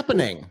is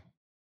happening?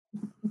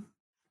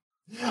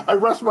 I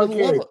rest my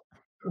case.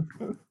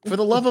 For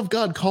the love of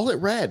God, call it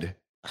red.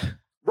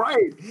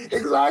 Right,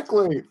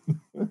 exactly.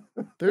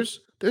 There's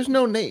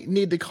no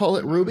need to call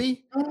it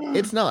ruby.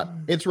 It's not.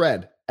 It's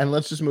red. And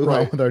let's just move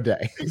on with our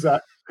day.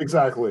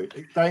 Exactly.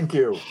 Thank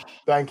you.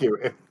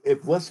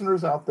 If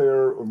listeners out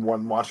there and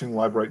one watching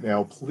live right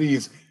now,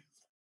 please,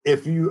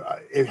 have you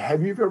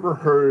ever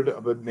heard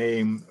of a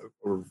name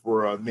or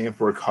for a name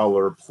for a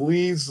color,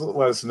 please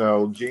let us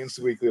know,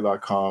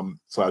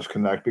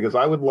 genesweekly.com/connect, because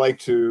I would like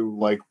to,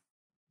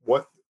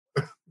 what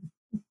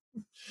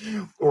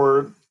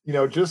or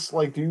just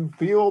do you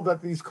feel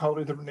that these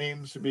color different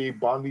names should be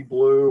Bondi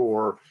Blue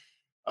or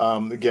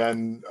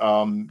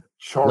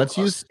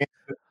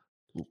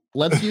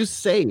Let's use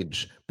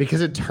Sage,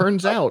 because it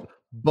turns out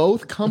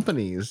both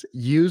companies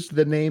used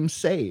the name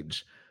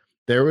Sage.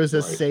 There was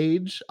a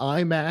Sage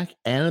iMac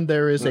and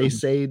there is a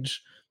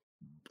Sage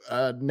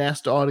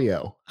Nest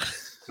Audio.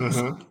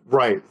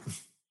 Right.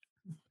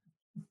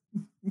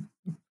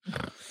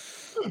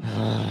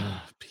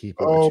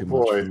 People are too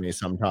much for me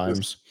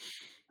sometimes.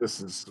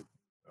 This is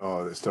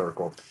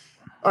hysterical.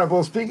 All right.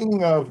 Well,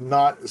 speaking of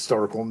not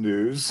historical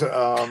news,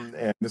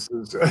 and this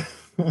is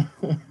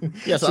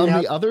yes, on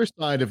the other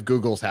side of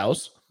Google's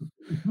house,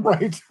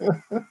 right?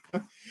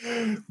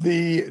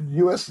 The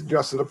U.S.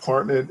 Justice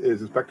Department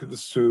is expected to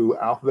sue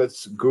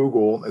Alphabet's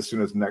Google as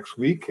soon as next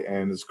week,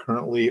 and is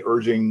currently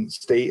urging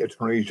state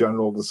attorneys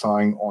general to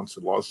sign on to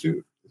the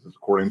lawsuit. This is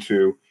according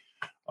to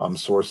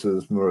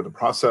sources familiar with the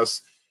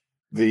process.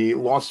 The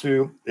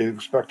lawsuit is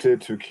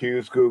expected to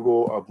accuse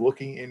Google of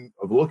looking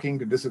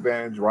to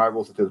disadvantage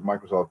rivals such as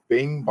Microsoft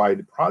Bing by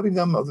depriving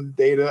them of the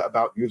data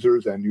about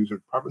users and user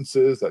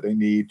preferences that they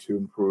need to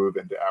improve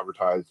and to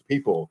advertise to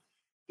people.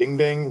 Ding,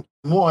 ding,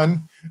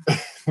 one.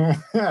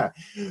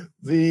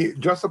 The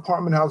Justice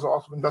Department has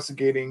also been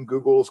investigating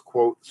Google's,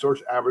 quote,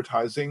 search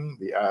advertising,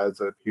 the ads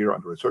that appear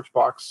under a search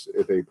box.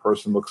 If a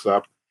person looks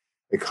up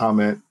a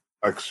consumer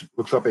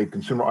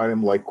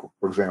item like,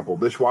 for example,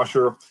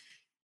 dishwasher,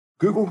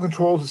 Google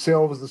controls the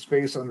sale of the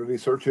space under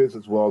these searches,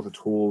 as well as the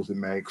tools it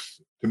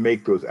makes to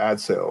make those ad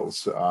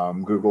sales.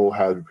 Google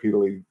has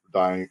repeatedly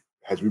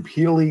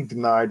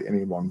denied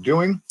any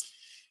wrongdoing.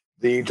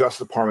 The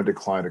Justice Department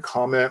declined to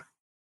comment.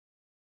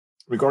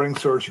 Regarding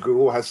search,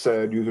 Google has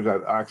said users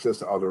have access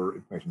to other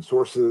information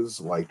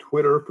sources like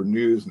Twitter for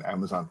news and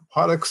Amazon for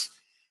products.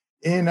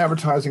 In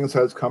advertising, it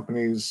says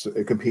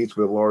it competes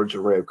with a large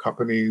array of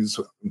companies,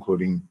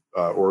 including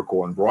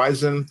Oracle and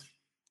Verizon.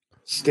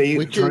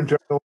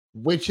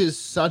 Which is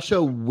such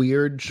a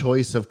weird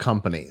choice of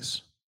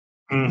companies,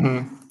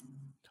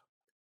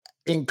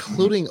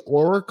 including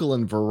Oracle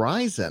and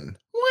Verizon.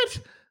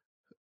 What?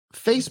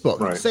 Facebook.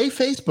 Right. Say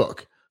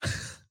Facebook.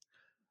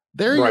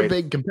 They're your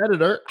big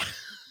competitor.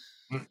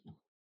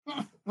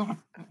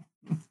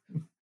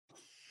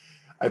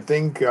 I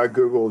think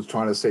Google is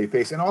trying to save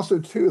face, and also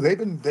too, they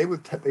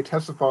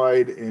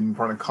testified in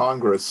front of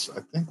Congress. I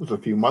think it was a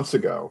few months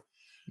ago,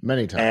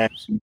 many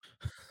times.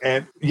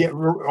 And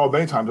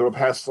many times over the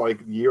past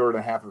year and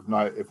a half, if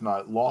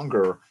not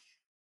longer.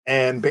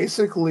 And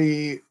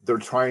basically, they're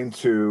trying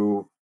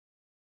to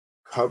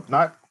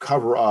not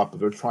cover up, but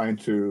they're trying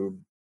to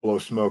blow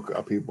smoke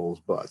up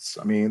people's butts.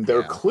 I mean,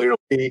 they're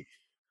clearly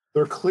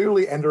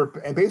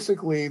and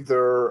basically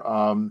they're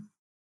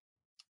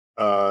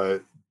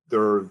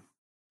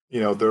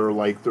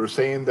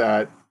saying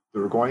that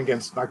they're not going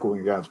against, but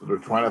they're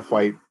trying to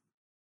fight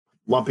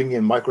lumping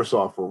in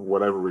Microsoft for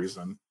whatever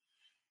reason.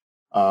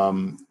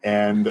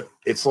 And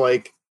it's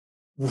like,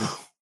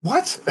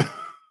 what?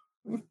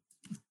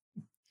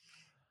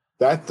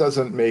 That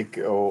doesn't make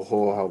a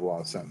whole hell of a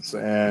lot of sense.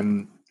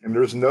 And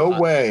there's no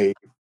way.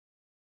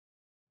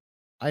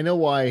 I know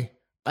why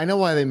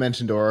they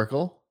mentioned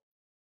Oracle.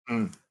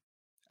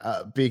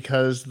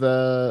 Because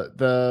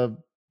the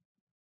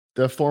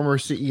former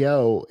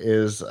CEO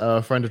is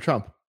a friend of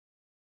Trump.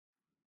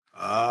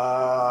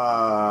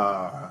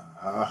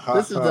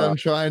 This is them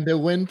trying to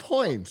win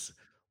points.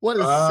 What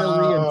a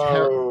silly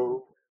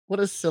and what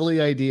a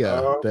silly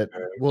idea that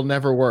will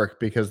never work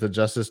because the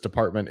Justice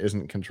Department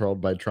isn't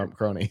controlled by Trump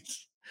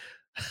cronies.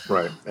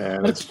 Right.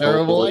 And it's a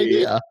terrible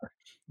idea.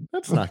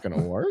 That's not going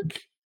to work.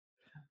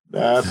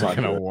 That's not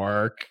going to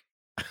work.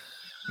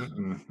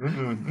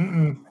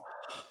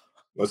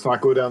 Let's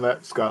not go down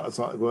that, Scott. Let's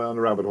not go down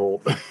the rabbit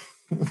hole. I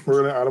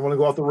don't want to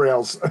go off the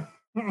rails.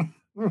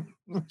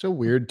 It's a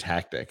weird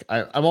tactic.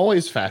 I'm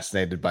always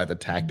fascinated by the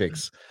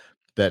tactics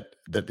that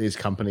these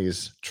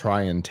companies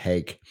try and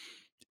take,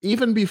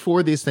 even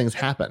before these things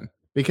happen,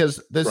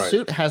 because the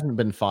suit hasn't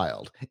been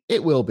filed.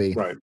 It will be.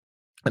 Right.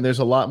 And there's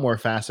a lot more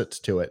facets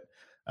to it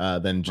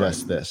than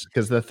just this,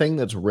 because the thing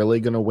that's really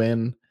going to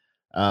win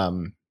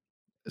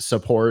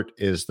support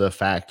is the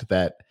fact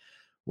that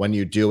when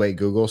you do a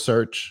Google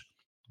search,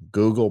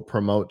 Google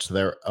promotes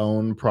their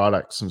own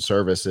products and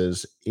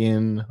services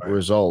in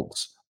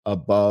results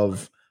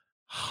above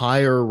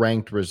higher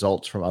ranked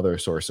results from other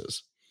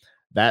sources.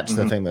 That's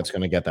the thing that's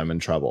going to get them in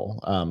trouble.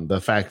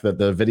 The fact that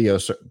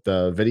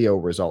the video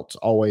results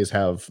always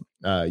have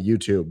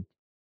YouTube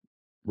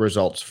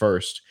results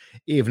first,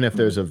 even if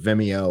there's a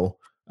Vimeo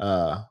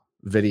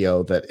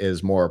video that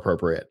is more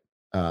appropriate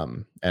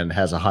and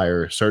has a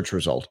higher search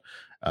result,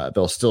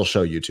 they'll still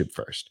show YouTube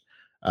first.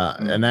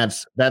 And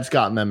that's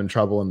gotten them in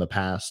trouble in the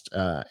past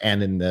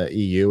and in the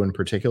EU in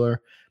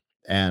particular.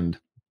 And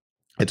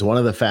it's one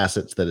of the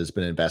facets that has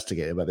been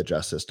investigated by the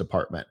Justice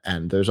Department.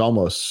 And there's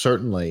almost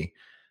certainly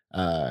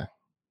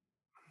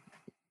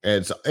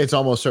it's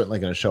almost certainly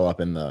going to show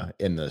up in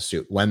the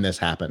suit when this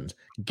happens.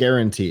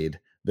 Guaranteed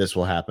this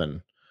will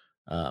happen.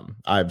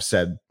 I've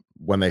said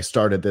when they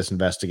started this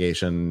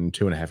investigation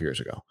 2.5 years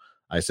ago,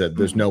 I said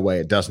there's no way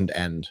it doesn't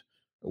end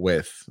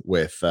with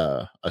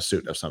a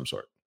suit of some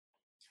sort.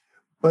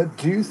 But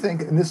do you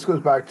think, and this goes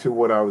back to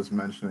what I was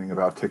mentioning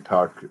about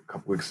TikTok a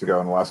couple weeks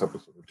ago in the last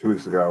episode, 2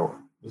 weeks ago,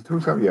 was it 2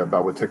 weeks ago? Yeah,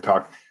 about with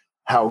TikTok,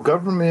 how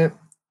government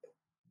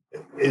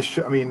is,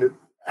 I mean,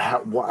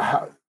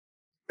 how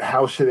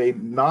should they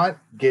not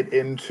get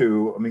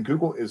into, I mean,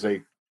 Google is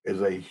a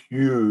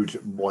huge,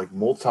 like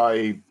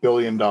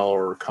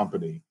multi-billion-dollar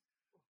company.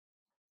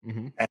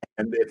 And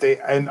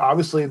and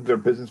obviously their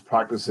business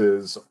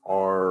practices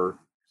are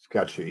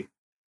sketchy,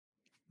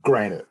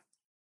 granted.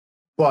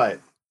 But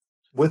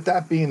with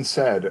that being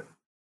said,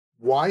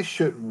 which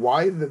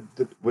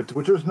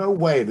there's no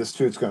way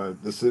is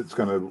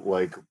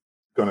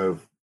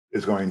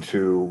going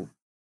to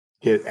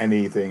get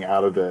anything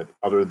out of it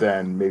other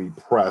than maybe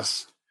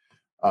press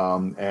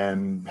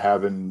and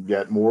having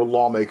yet more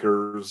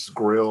lawmakers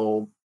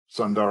grill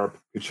Sundar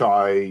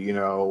Pichai,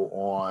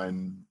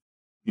 on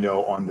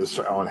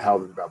how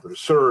about the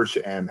research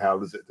and how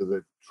does it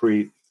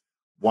treat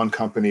one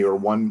company or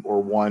one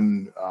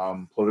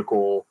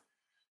political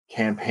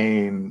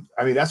campaign.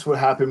 I mean, that's what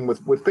happened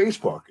with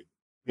Facebook.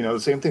 The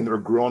same thing. They were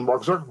grilling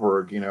Mark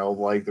Zuckerberg.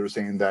 Like they're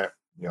saying that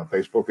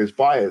Facebook is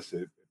biased.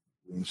 It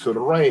leans to the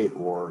right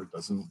or it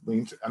doesn't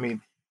lean to. I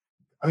mean,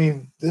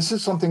 this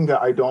is something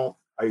that I follow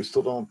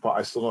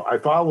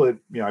it.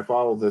 I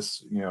follow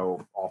this.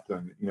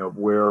 Often.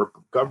 Where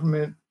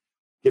government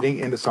getting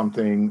into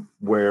something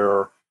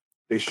where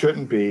they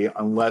shouldn't be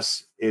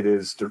unless it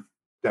is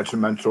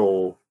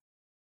detrimental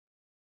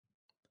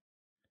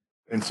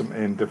in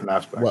different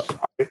aspects. Well,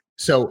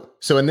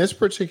 so in this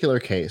particular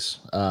case,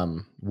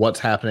 what's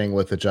happening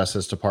with the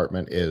Justice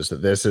Department is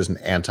that this is an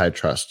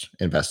antitrust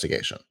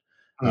investigation.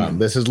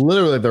 This is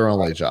literally their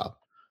only job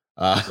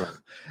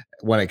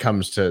when it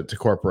comes to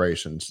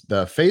corporations.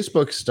 The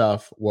Facebook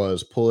stuff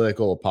was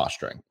political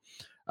posturing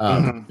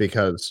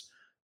because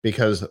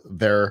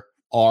there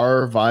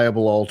are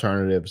viable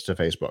alternatives to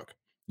Facebook.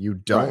 You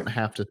don't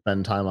have to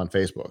spend time on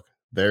Facebook.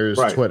 There's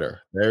Twitter,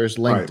 there's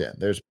LinkedIn,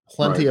 there's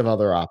plenty of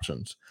other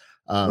options.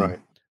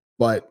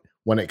 But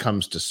when it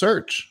comes to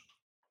search,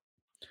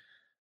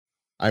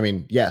 I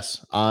mean,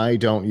 yes, I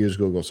don't use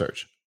Google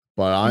search,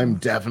 but I'm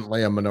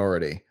definitely a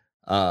minority.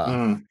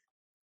 For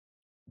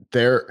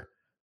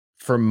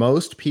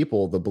most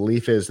people, the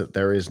belief is that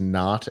there is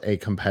not a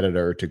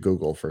competitor to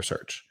Google for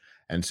search.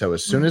 And so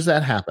as soon as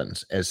that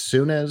happens,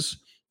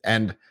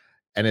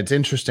 and it's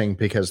interesting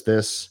because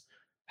this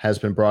has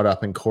been brought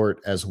up in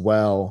court as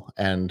well.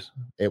 And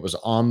it was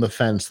on the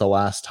fence the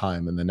last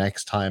time. And the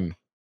next time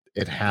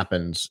it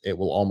happens, it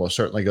will almost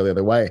certainly go the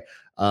other way.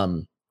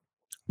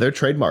 Their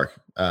trademark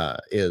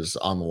is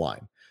on the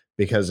line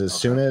because as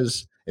soon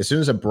as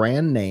a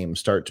brand name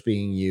starts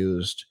being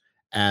used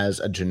as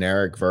a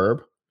generic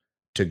verb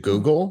to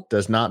Google,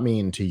 does not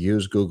mean to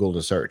use Google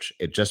to search.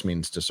 It just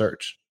means to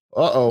search.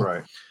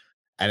 And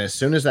as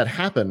soon as that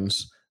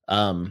happens,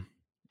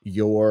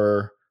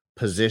 your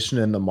position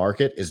in the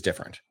market is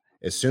different.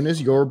 As soon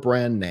as your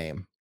brand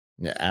name,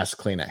 ask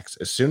Kleenex,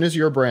 as soon as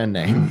your brand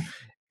name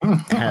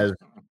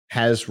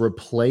has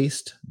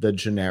replaced the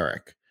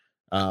generic,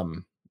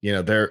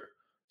 their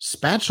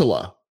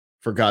spatula,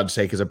 for God's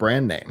sake, is a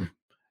brand name.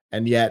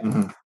 And yet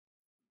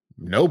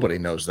nobody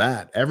knows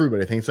that.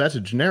 Everybody thinks that's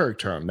a generic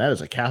term. That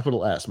is a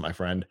capital S, my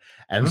friend.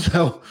 And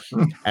so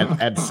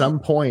at some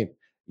point,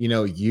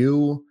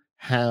 you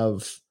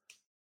have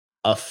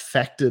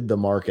affected the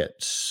market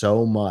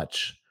so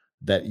much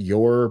that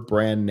your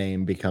brand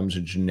name becomes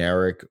a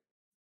generic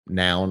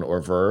noun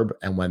or verb.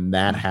 And when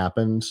that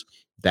happens,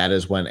 that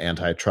is when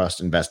antitrust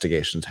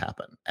investigations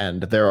happen.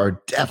 And there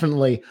are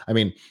definitely, I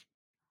mean,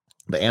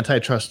 the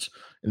antitrust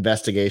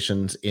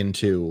investigations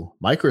into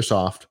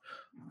Microsoft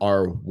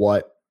are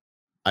what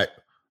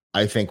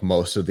I think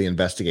most of the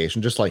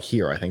investigation, just like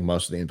here, I think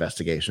most of the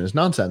investigation is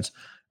nonsense.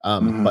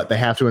 But they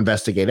have to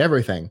investigate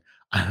everything.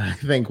 I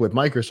think with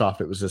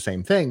Microsoft, it was the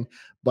same thing,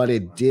 but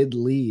it did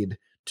lead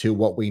to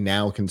what we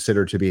now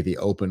consider to be the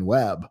open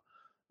web,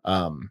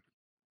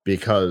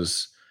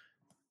 because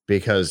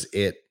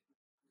it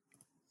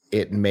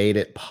it made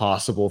it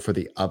possible for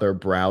the other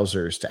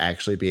browsers to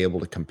actually be able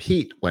to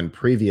compete when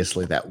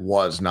previously that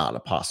was not a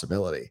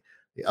possibility.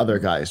 The other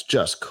guys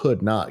just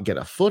could not get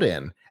a foot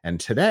in. And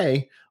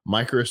today,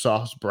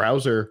 Microsoft's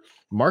browser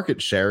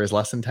market share is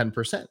less than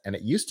 10%. And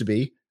it used to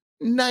be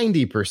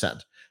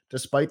 90%,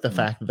 despite the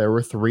fact that there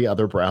were 3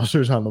 other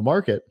browsers on the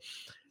market.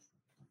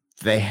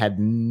 They had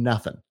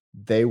nothing.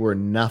 They were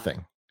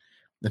nothing.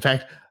 In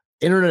fact,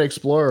 Internet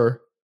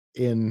Explorer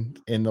in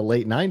the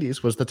late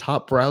 90s was the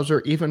top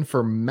browser even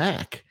for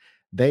Mac.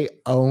 They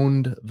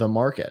owned the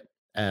market,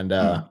 and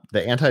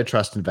the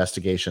antitrust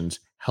investigations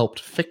helped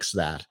fix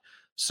that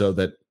so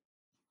that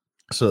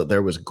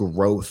there was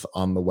growth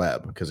on the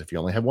web, because if you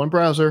only have one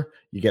browser,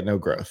 you get no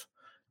growth.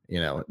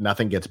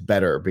 Nothing gets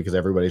better because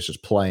everybody's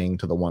just playing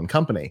to the one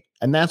company,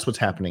 and that's what's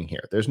happening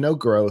here. There's no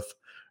growth.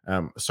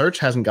 Search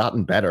hasn't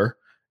gotten better.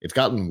 It's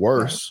gotten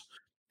worse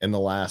in the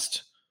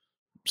last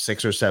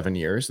 6 or 7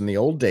 years. In the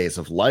old days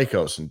of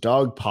Lycos and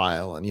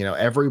Dogpile and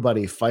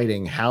everybody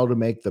fighting how to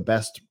make the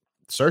best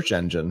search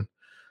engine,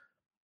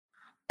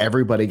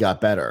 everybody got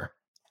better,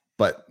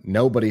 but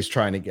nobody's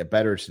trying to get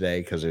better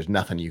today because there's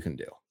nothing you can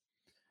do.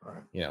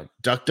 Right.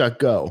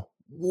 DuckDuckGo,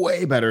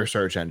 way better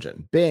search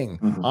engine. Bing,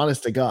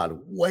 honest to God,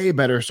 way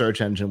better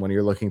search engine when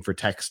you're looking for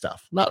tech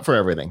stuff. Not for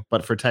everything,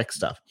 but for tech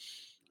stuff.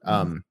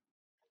 And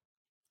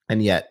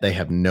yet they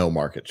have no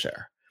market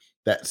share.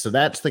 So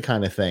that's the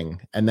kind of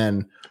thing. And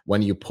then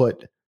when you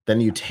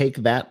take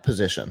that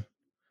position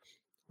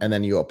and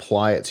then you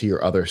apply it to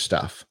your other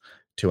stuff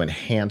to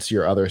enhance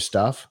your other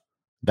stuff,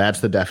 that's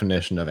the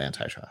definition of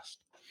antitrust.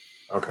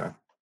 Okay.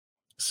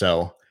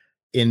 So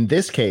in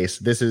this case,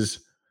 this is,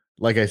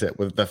 like I said,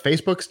 with the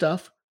Facebook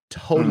stuff,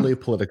 totally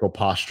political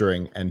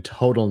posturing and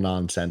total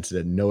nonsense.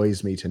 It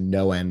annoys me to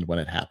no end when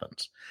it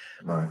happens.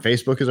 Right.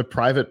 Facebook is a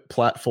private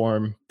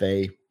platform.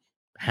 They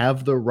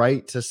have the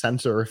right to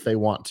censor if they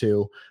want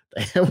to.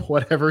 They have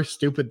whatever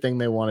stupid thing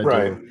they want to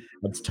do.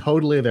 It's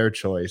totally their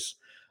choice,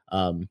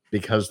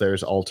 because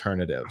there's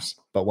alternatives.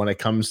 But when it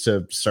comes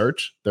to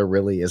search, there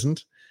really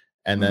isn't.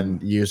 And then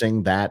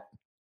using that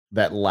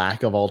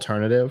lack of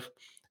alternative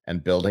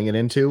and building it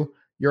into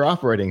your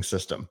operating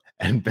system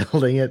and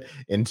building it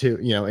into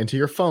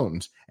your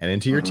phones and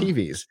into your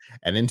TVs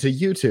and into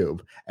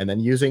YouTube, and then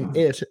using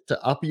it to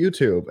up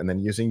YouTube and then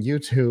using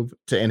YouTube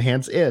to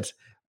enhance it.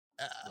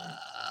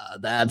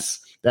 That's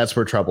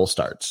where trouble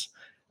starts.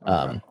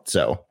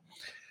 So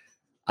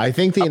I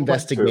think the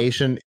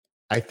investigation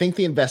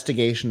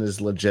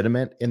is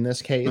legitimate in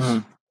this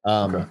case.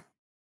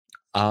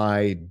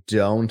 I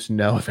don't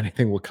know if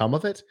anything will come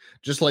of it.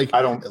 Just like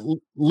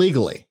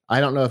legally, I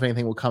don't know if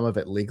anything will come of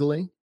it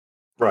legally.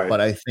 Right. But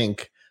I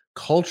think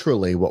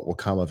culturally, what will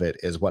come of it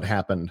is what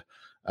happened,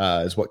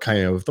 is what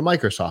kind of the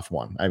Microsoft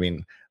one. I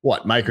mean,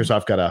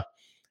 Microsoft got a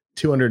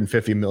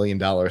 $250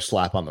 million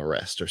slap on the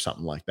wrist or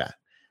something like that.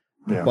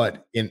 Yeah.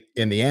 But in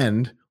the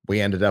end,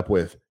 we ended up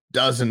with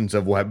dozens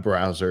of web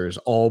browsers,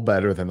 all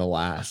better than the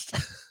last.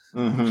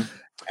 And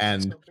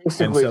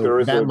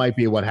so that might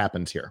be what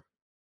happens here.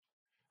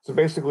 So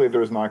basically,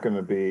 there's not going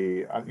to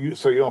be.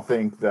 So you don't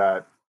think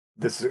that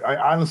this is?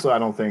 I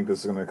don't think this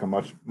is going to come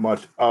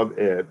much of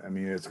it. I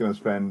mean, it's going to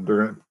spend.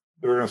 They're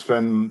going to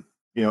spend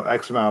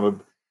X amount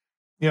of.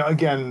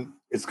 Again,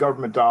 it's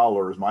government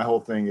dollars. My whole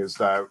thing is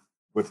that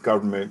with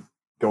government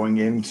going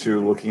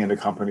into looking into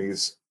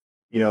companies,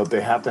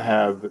 they have to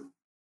have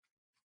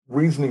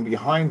reasoning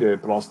behind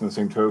it, but also in the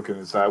same token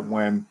is that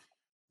when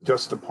the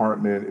Justice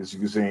Department is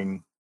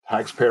using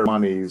taxpayer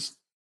monies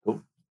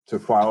to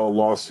file a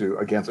lawsuit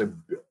against a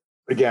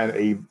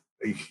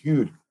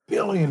huge $1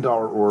 billion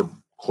or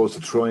close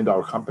to $1 trillion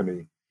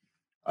company,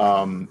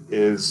 I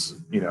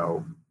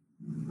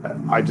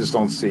just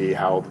don't see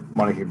how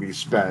money can be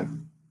spent,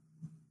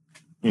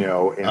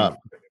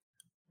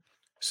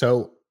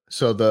 So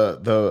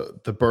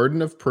the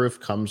burden of proof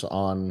comes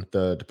on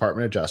the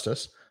Department of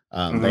Justice.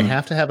 They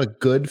have to have a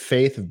good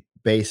faith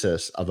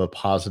basis of a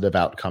positive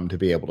outcome to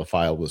be able to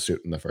file the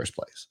suit in the first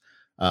place.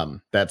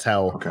 That's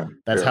how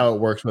it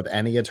works with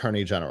any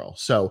attorney general.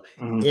 So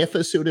if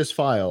a suit is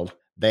filed,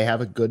 they have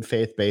a good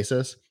faith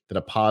basis that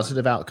a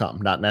positive outcome,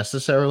 not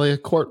necessarily a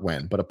court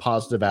win, but a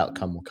positive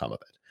outcome will come of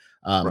it.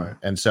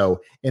 And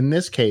so in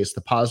this case,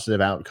 the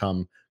positive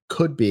outcome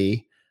could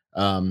be,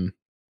 some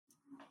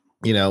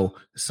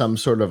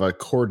sort of a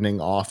cordoning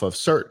off of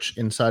search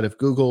inside of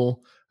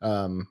Google,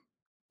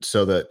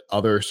 so that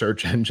other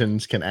search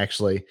engines can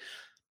actually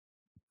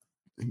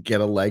get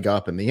a leg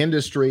up in the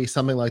industry,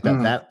 something like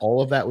that. That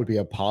all of that would be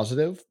a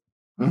positive,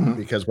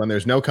 because when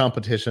there's no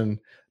competition,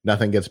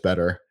 nothing gets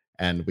better,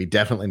 and we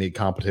definitely need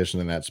competition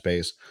in that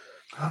space.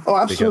 Oh,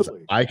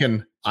 absolutely.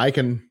 Because I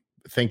can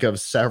think of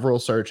several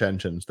search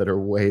engines that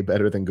are way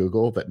better than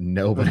Google that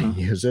nobody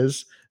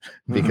uses,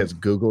 because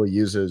Google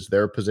uses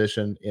their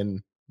position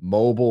in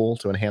mobile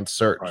to enhance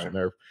search, and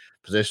their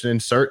position in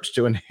search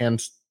to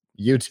enhance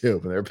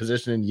YouTube, and their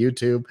position in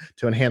YouTube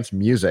to enhance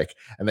music.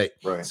 And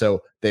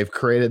so they've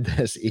created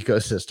this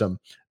ecosystem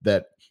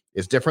that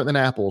is different than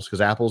Apple's,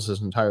 because Apple's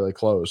is entirely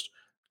closed.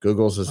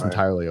 Google's is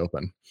entirely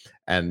open,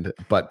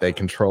 but they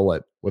control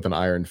it with an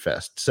iron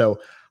fist. So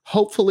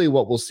hopefully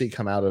what we'll see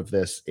come out of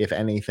this, if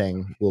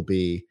anything, will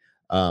be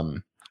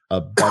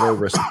a better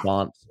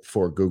response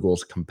for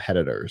Google's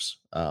competitors,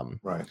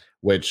 right,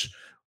 which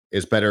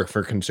is better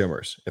for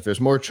consumers. If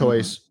there's more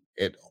choice,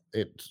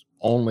 it's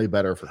only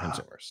better for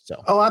consumers.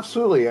 So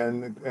absolutely,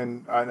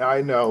 and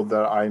I know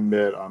that I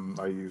admit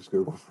I use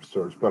Google for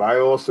search, but I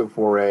also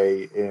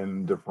foray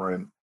in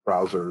different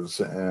browsers,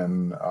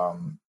 and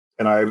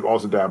I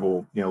also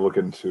dabble, look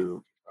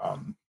into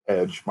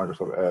Edge,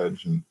 Microsoft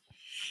Edge, and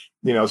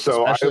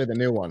so especially the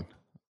new one.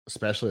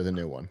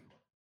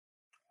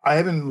 I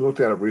haven't looked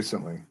at it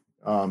recently.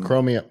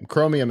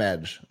 Chromium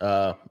Edge.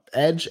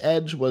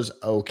 Edge was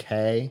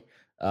okay.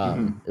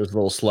 It was a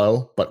little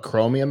slow, but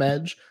Chromium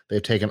Edge,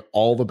 they've taken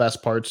all the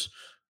best parts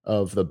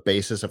of the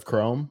basis of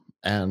Chrome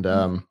and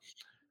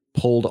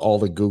pulled all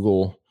the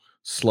Google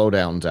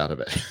slowdowns out of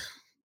it.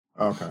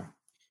 Okay.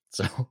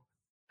 So,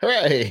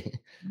 hooray!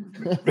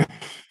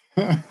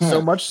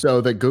 So much so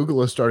that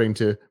Google is starting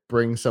to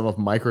bring some of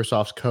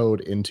Microsoft's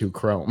code into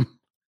Chrome.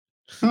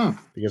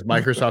 Because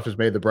Microsoft has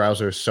made the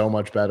browser so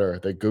much better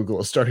that Google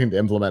is starting to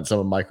implement some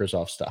of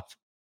Microsoft stuff.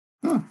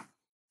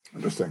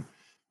 Interesting.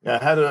 Yeah,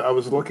 I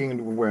was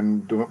looking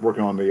when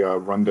working on the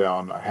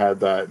rundown. I had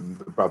that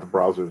about the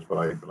browsers, but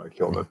I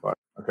killed it. But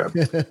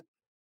okay.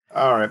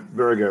 All right,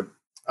 very good.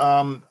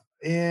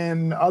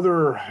 In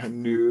other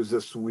news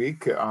this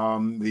week, which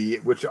I'm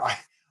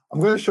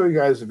going to show you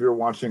guys if you're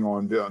watching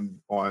on video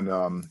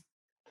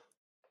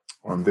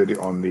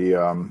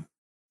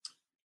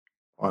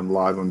on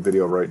live on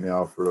video right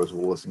now. For those who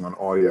are listening on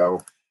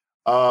audio,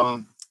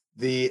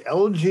 the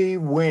LG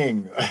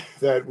Wing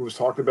that we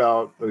talked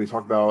about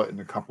in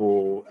a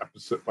couple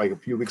episodes, like a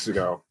few weeks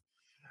ago,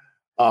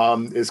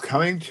 is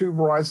coming to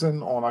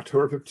Verizon on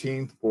October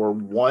 15th for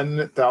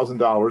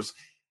 $1,000.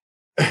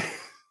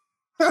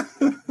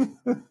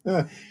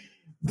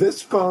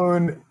 This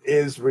phone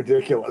is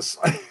ridiculous.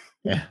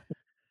 Yeah.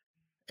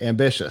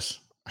 Ambitious.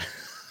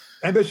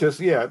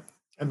 Yeah.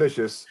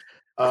 Ambitious.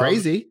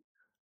 Crazy.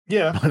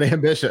 Yeah. But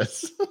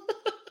ambitious.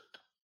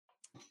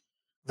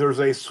 There's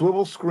a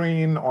swivel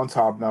screen on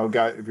top. Now,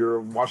 guys, if you're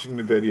watching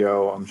the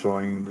video, I'm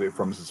showing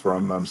from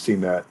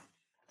CNET.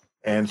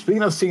 And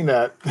speaking of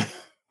CNET,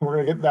 we're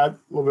going to get that a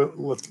little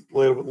bit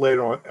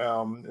later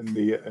on in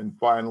the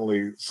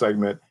finally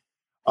segment.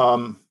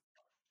 But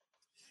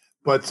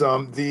going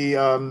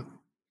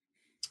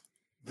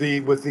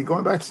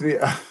back to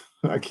the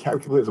I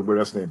can't believe it's a weird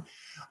ass name.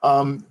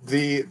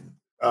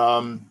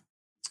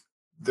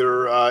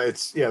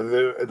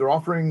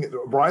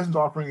 Verizon's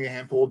offering a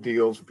handful of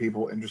deals for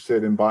people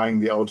interested in buying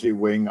the LG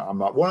Wing. I'm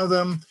not one of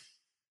them.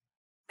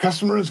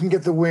 Customers can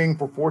get the Wing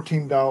for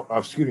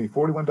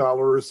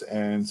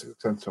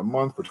 $41.06 a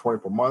month for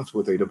 24 months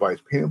with a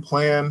device payment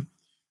plan.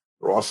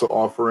 They're also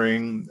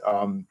offering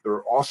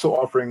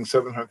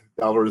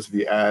 $750 if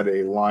you add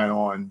a line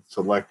on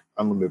select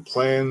unlimited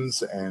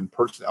plans and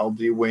purchase an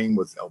LG Wing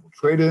with eligible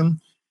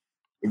trade-in.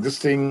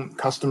 Existing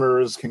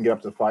customers can get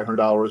up to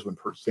 $500 when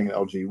purchasing an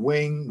LG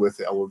Wing with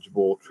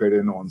eligible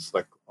trade-in on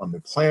select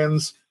unlimited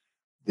plans.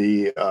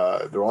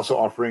 They're also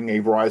offering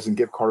a Verizon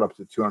gift card up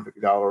to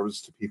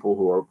 $250 to people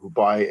who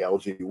buy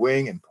LG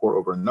Wing and port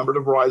over a number to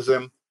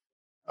Verizon.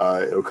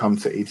 It'll come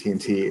to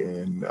AT&T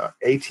and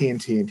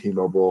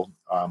T-Mobile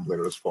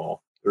later this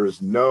fall. There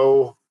is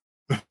no.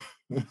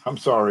 I'm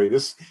sorry.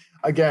 This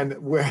again.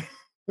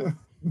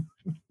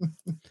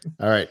 All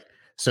right.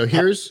 So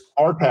here's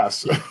our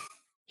pass.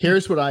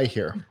 Here's what I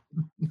hear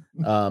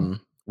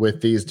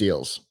with these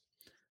deals.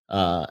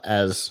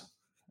 As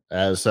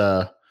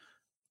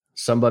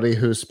somebody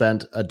who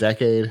spent a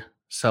decade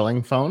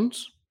selling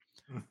phones,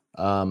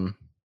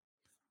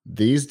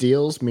 these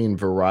deals mean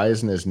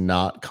Verizon is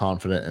not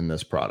confident in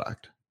this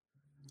product.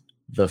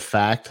 The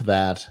fact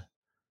that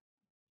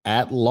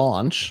at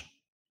launch,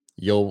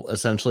 you'll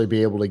essentially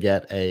be able to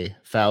get a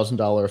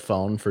 $1,000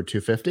 phone for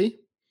 $250.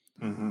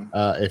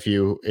 If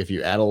you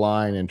add a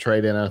line and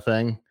trade in a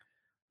thing,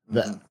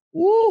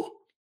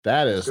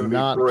 that is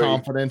not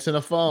confidence in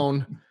a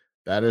phone.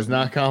 That is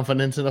not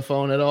confidence in a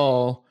phone at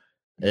all.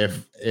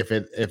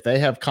 If they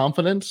have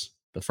confidence,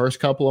 the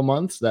first couple of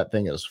months, that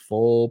thing is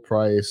full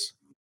price,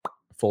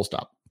 full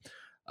stop.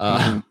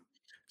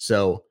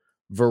 So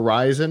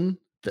Verizon,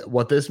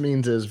 what this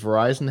means is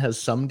Verizon has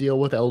some deal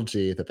with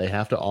LG that they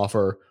have to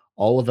offer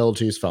all of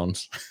LG's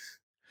phones.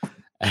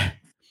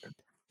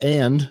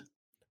 And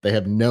they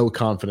have no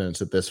confidence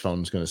that this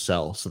phone is going to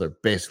sell. So they're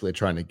basically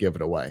trying to give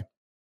it away.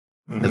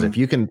 Because if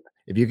you can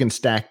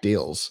stack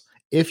deals,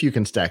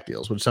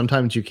 which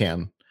sometimes you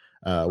can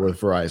with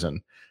Verizon.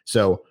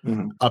 So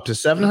up to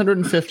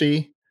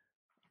 $750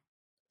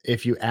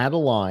 if you add a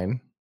line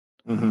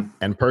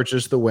and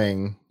purchase the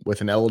Wing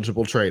with an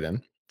eligible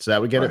trade-in. So that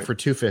would get it for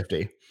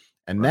 $250.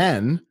 And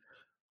then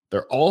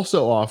they're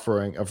also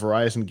offering a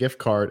Verizon gift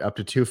card up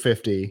to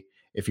 $250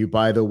 if you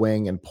buy the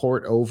Wing and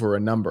port over a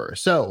number.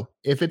 So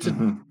if it's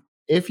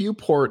if you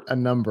port a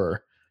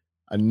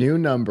new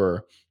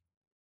number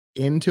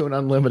into an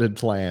unlimited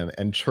plan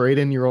and trade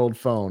in your old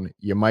phone,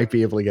 you might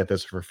be able to get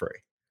this for free.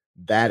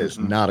 That is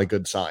not a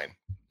good sign.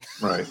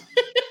 Right.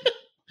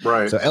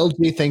 Right. So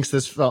LG thinks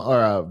this phone,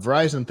 or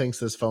Verizon thinks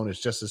this phone is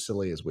just as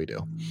silly as we do.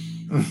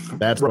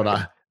 That's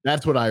right.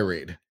 That's what I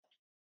read.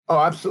 Oh,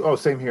 absolutely. Oh,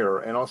 same here.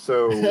 And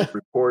also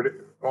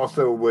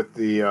with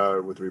the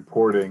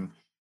reporting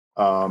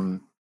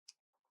from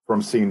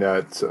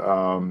CNET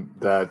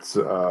that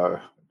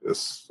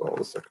just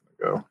a second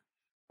ago.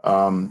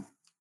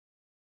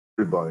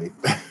 Everybody.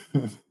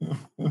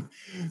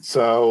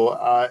 So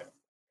I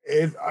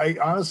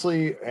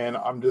honestly, and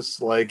I'm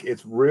just like,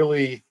 it's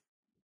really,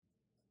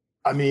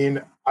 I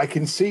mean, I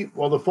can see,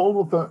 well, the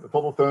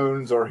foldable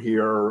phones are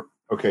here.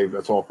 Okay,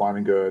 that's all fine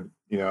and good.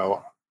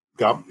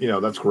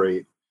 That's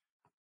great.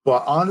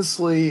 But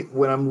honestly,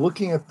 when I'm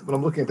looking at this, and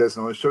I'm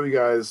going to show you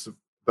guys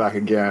back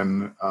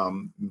again,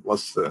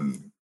 less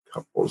than a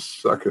couple of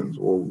seconds.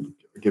 We'll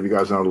give you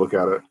guys another look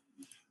at it.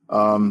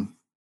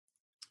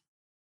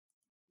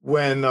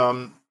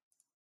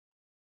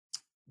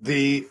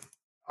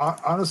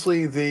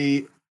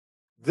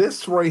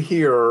 This right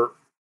here,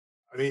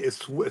 I mean, it's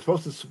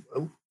supposed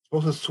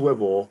to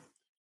swivel.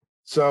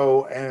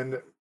 So, and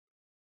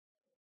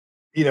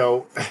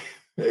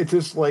it's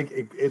just like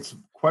it's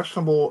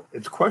questionable.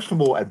 It's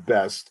questionable at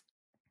best.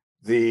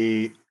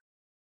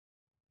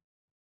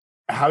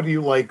 How do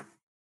you like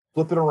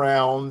flip it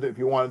around if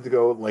you wanted to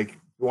go do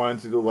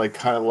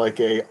kind of like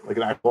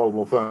an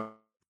actual phone?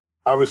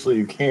 Obviously,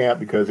 you can't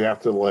because you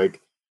have to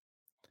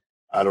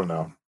I don't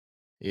know.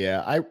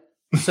 Yeah,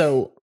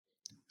 so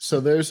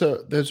there's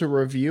a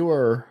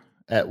reviewer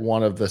at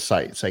one of the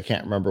sites. I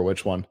can't remember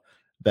which one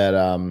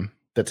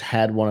that's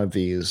had one of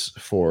these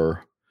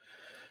for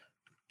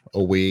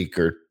a week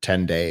or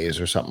 10 days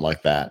or something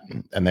like that,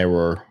 and they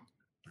were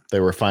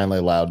finally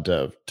allowed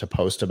to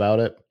post about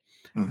it.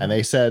 Mm-hmm. And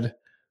they said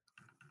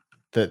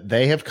that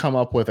they have come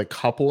up with a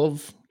couple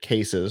of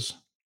cases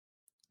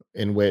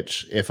in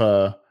which if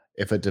a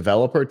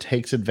developer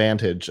takes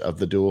advantage of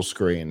the dual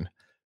screen,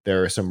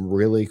 there are some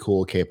really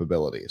cool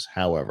capabilities.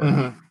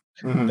 However,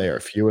 they are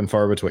few and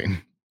far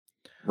between.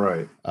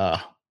 Right.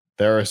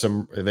 There are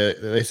some.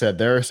 They said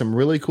there are some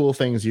really cool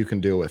things you can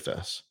do with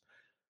this,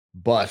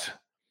 but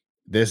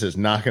this is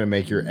not going to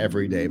make your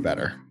everyday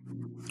better.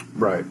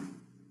 Right.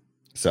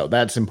 So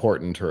that's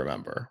important to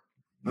remember.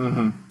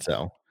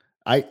 So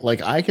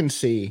I can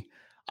see.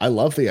 I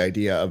love the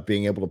idea of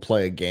being able to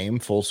play a game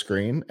full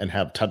screen and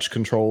have touch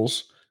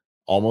controls,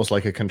 almost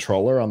like a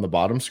controller on the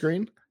bottom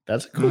screen.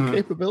 That's a cool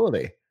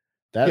capability.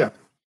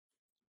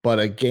 But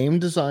a game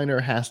designer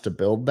has to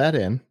build that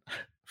in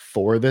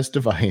for this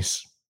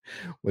device,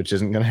 which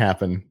isn't going to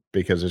happen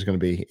because there's going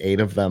to be 8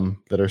 of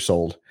them that are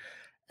sold.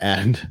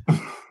 And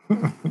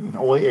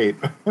only 8.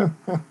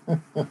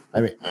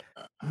 I mean,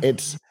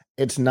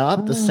 it's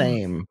not the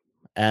same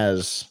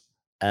as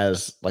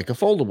like a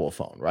foldable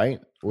phone,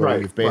 right?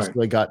 Where you've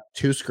basically got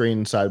 2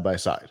 screens side by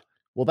side.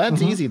 Well,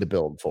 that's easy to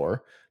build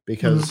for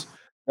because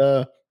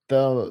the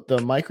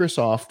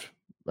Microsoft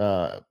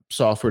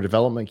software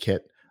development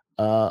kit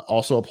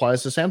also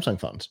applies to Samsung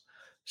phones.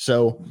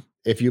 So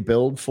if you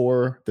build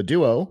for the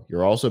Duo,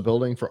 you're also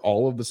building for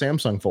all of the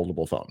Samsung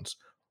foldable phones,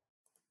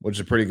 which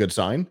is a pretty good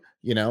sign,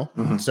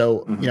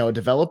 So, a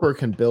developer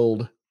can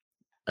build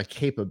a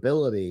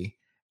capability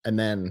and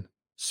then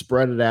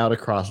spread it out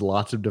across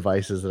lots of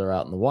devices that are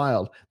out in the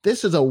wild.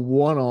 This is a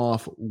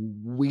one-off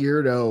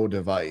weirdo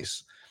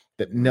device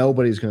that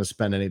nobody's going to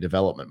spend any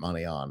development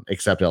money on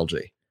except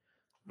LG.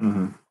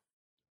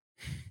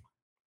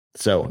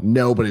 So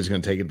nobody's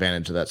going to take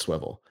advantage of that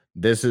swivel.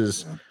 This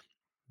is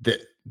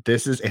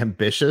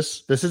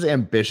ambitious. This is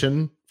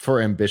ambition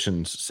for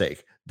ambition's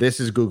sake. This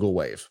is Google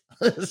Wave.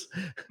 This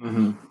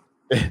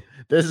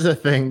is a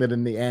thing that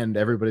in the end,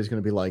 everybody's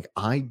going to be like,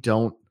 I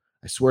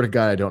swear to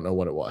God, I don't know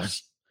what it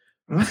was.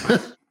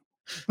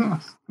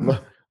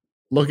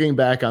 Looking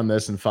back on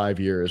this in 5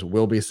 years,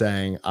 we'll be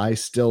saying, I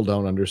still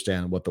don't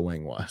understand what the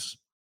wing was.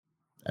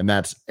 And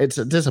it's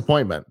a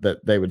disappointment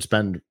that they would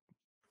spend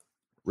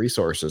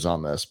resources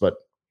on this, but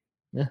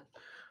yeah,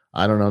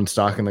 I don't own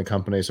stock in the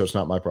company, so it's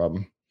not my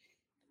problem.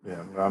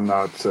 Yeah, I'm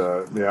not.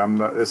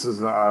 This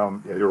is.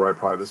 You're right.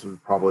 Probably this is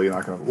probably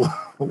not going to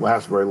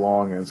last very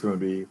long, and it's going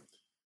to be,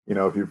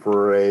 if you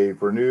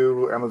for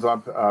new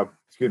Amazon,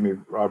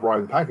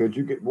 Verizon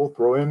package, we'll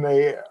throw in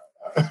a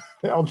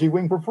LG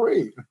Wing for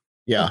free.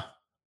 Yeah.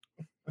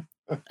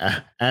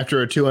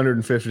 After a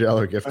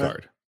 $250 gift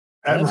card.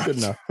 That's good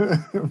enough.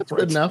 That's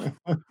good enough.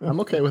 I'm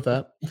okay with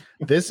that.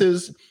 This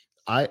is,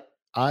 I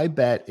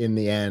bet in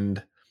the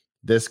end,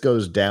 this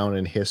goes down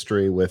in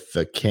history with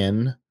the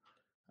Kin.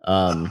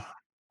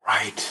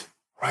 Right.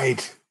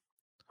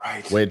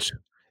 Which,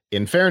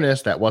 in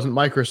fairness, that wasn't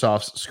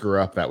Microsoft's screw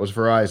up. That was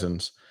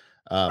Verizon's.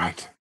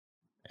 Right.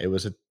 It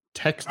was a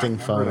texting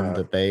phone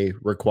that they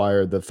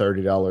required the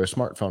 $30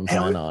 smartphone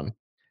plan on.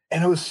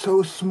 And it was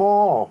so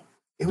small.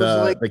 It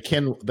was the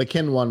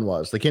Kin 1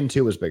 was. The Kin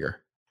 2 was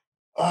bigger.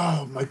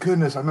 Oh my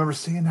goodness! I remember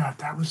seeing that.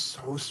 That was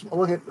so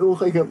small. It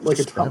looked like a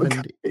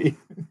Tamagotchi.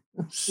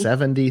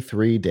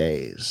 73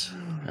 days.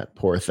 That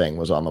poor thing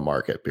was on the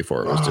market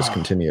before it was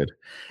discontinued.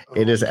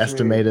 It is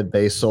estimated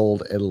they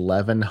sold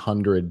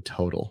 1,100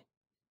 total.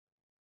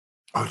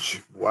 Oh,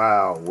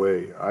 wow.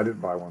 Wait, I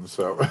didn't buy one,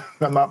 so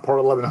I'm not part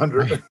of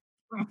 1100.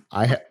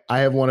 I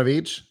have one of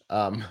each,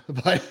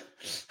 but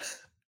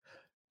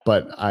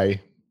I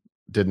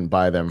didn't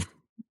buy them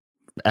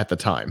at the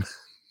time.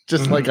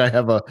 Just like I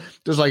have a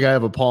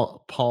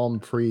Palm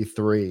Pre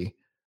 3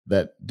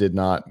 that did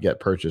not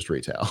get purchased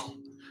retail.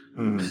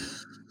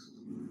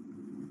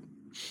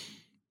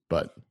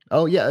 But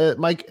oh yeah,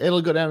 Mike,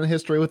 it'll go down in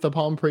history with the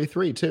Palm Pre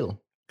 3 too,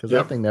 because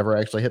that thing never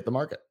actually hit the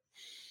market.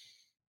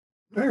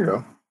 There you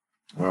go.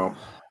 Well,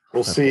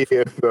 we'll see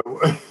if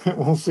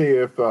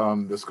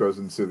this goes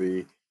into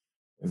the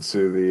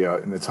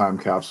in the time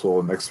capsule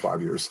in the next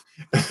 5 years.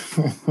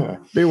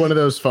 Be one of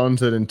those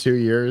phones that in 2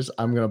 years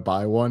I'm gonna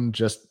buy one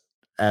just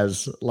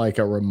as like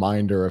a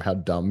reminder of how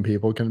dumb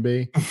people can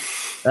be.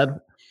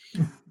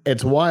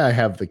 It's why I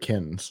have the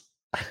Kins.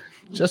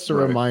 Just a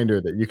reminder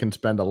that you can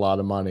spend a lot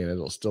of money and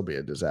it'll still be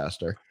a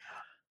disaster.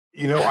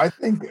 I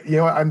think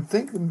I'm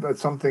thinking that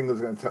something is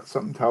going to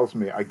something tells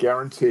me. I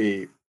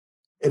guarantee.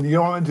 And you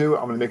know what I'm going to do?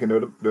 I'm going to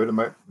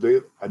make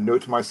a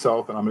note to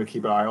myself, and I'm going to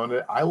keep an eye on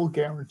it. I will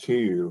guarantee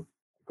you.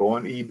 Go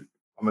on eBay.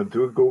 I'm going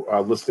to do a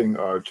listing.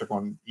 Check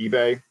on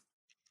eBay.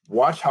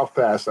 Watch how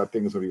fast that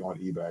thing is going to be on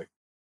eBay.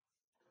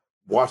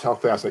 Watch how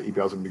fast that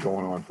eBay is going to be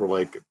going on for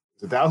like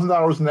it's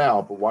 $1,000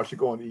 now, but watch it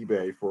go on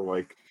eBay for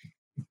like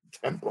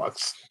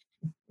 $10.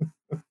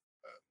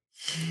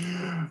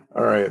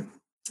 All right.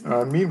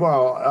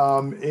 Meanwhile,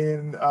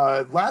 in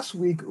last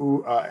week,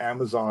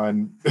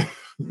 Amazon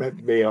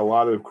made a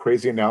lot of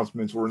crazy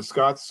announcements. Were in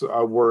Scott's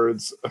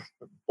words,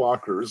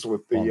 bonkers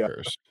with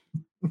the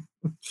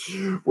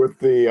with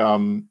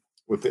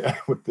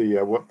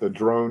the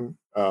drone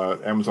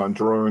Amazon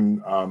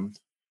drone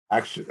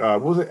action.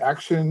 What was it?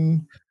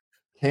 Action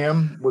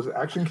Cam? Was it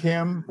Action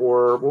Cam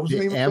or what was the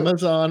name?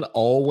 Amazon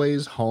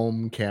Always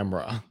Home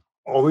Camera.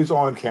 Always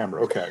on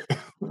camera. Okay.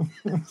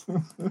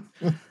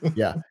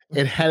 Yeah,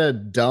 it had a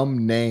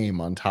dumb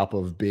name on top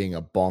of being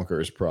a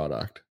bonkers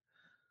product.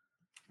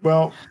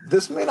 Well,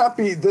 this may not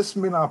be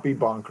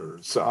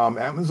bonkers.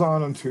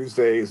 Amazon on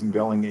Tuesday is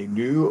unveiling a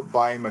new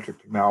biometric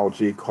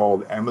technology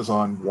called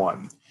Amazon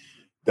One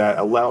that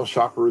allows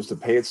shoppers to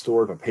pay at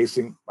stores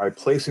by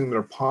placing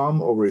their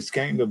palm over a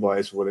scanning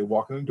device when they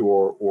walk in the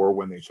door or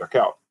when they check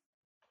out.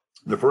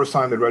 The first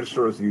time the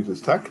registrars use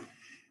this tech,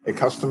 a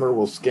customer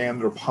will scan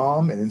their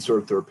palm and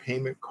insert their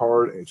payment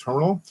card in a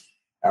terminal.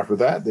 After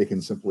that, they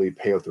can simply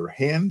pay with their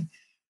hand.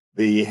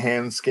 The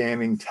hand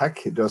scanning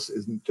tech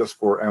isn't just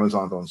for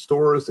Amazon's own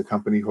stores. The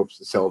company hopes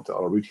to sell it to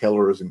other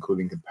retailers,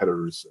 including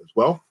competitors as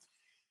well.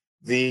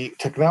 The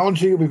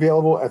technology will be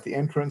available at the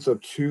entrance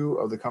of two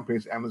of the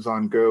company's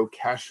Amazon Go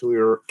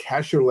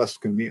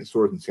cashierless convenience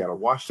stores in Seattle,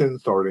 Washington,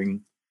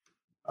 starting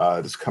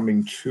this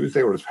coming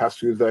Tuesday or this past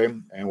Tuesday,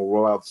 and will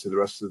roll out to the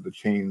rest of the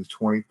chain's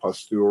 20 plus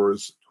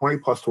stores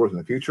in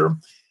the future.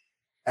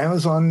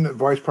 Amazon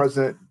Vice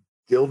President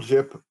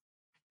Diljit,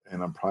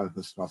 and I'm probably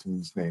mispronouncing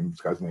this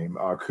guy's name,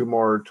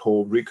 Kumar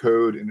told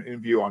Recode in an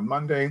interview on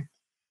Monday.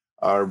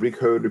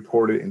 Recode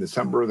reported in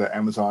December that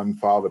Amazon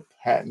filed a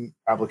patent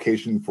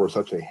application for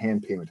such a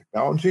hand payment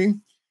technology.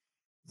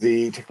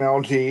 The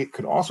technology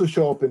could also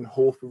show up in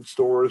Whole Foods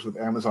stores, with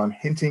Amazon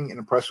hinting in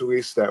a press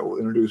release that will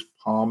introduce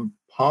palm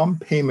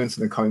payments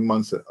in the coming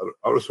months at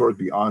other stores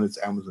beyond its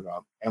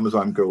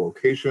Amazon Go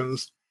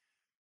locations.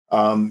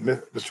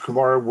 Mr.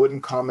 Kumar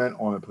wouldn't comment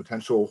on a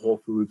potential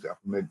Whole Foods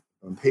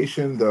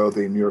implementation, though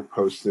the New York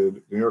Post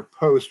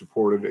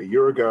reported a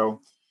year ago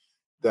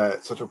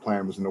that such a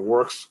plan was in the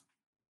works.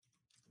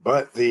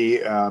 But he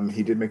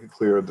did make it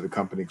clear that the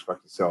company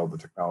expects to sell the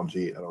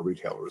technology at our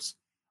retailers.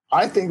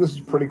 I think this is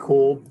pretty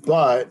cool,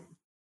 but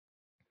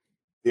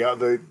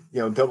the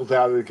devil's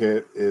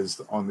advocate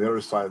is on the other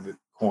side of the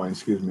coin.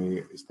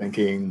 Is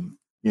thinking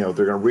they're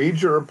going to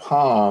read your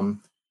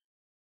palm.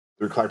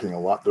 They're collecting a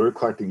lot. They're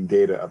collecting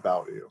data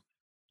about you.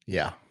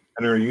 Yeah,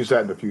 and they're going to use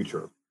that in the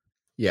future.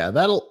 Yeah,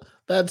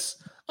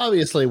 that's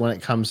obviously when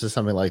it comes to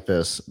something like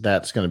this,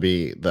 that's going to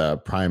be the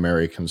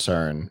primary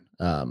concern,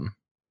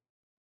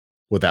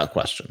 without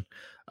question.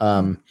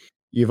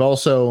 You've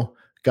also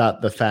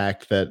got the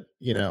fact that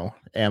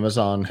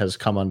Amazon has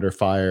come under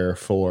fire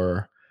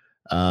for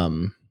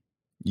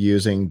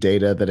using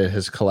data that it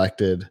has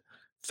collected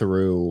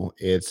through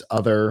its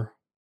other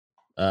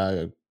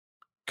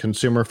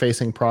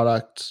consumer-facing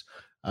products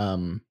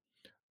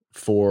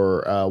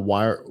for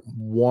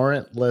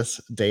warrantless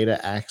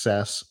data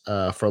access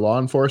for law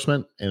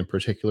enforcement, in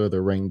particular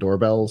the Ring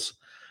doorbells,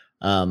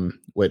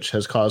 which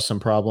has caused some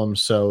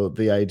problems. So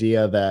the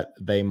idea that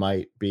they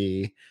might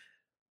be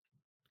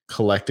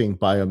collecting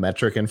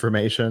biometric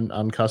information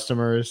on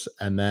customers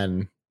and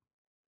then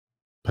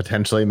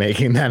potentially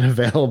making that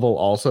available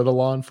also to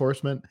law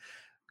enforcement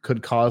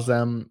could cause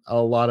them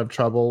a lot of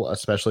trouble,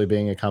 especially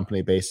being a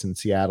company based in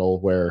Seattle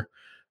where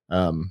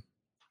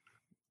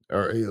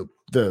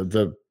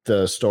the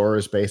store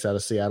is based out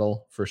of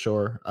Seattle for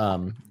sure,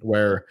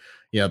 where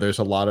there's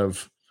a lot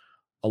of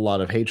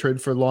hatred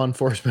for law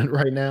enforcement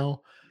right now.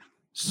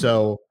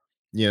 So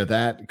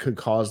that could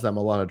cause them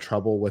a lot of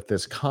trouble with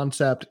this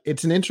concept.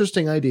 It's an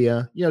interesting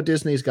idea.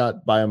 Disney's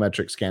got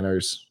biometric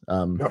scanners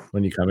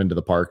when you come into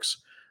the parks.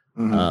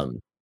 Mm-hmm.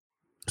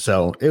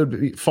 So it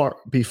would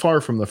be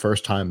far from the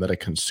first time that a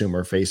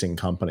consumer-facing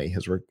company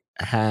has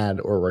had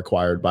or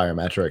required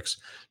biometrics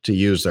to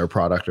use their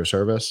product or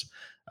service.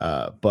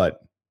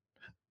 But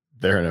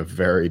they're in a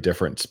very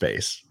different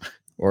space.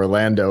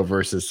 Orlando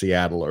versus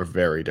Seattle are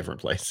very different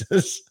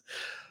places.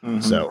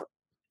 Mm-hmm. So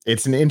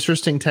it's an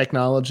interesting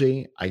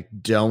technology. I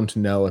don't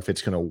know if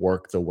it's going to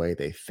work the way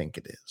they think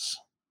it is.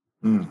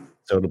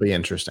 So it'll be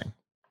interesting.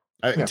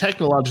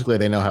 Technologically,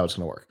 they know how it's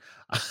going to work.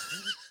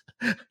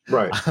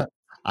 Right.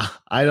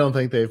 I don't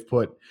think they've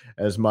put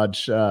as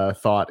much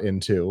thought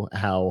into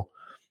how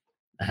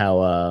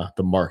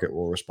the market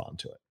will respond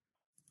to it.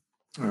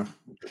 Yeah.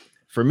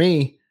 For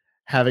me,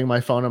 having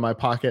my phone in my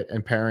pocket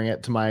and pairing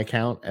it to my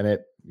account and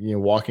it,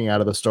 walking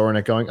out of the store and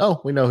it going, "Oh,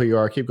 we know who you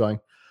are. Keep going."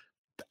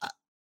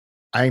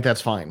 I think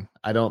that's fine.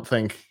 I don't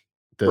think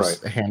this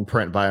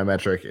handprint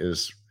biometric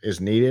is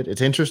needed. It's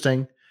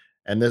interesting.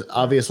 And this,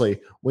 obviously,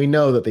 we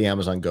know that the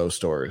Amazon Go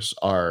stores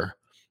are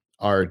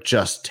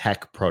just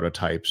tech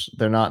prototypes.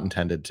 They're not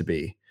intended to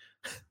be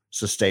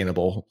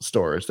sustainable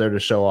stores. They're to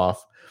show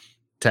off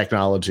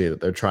technology that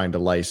they're trying to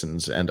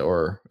license and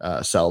or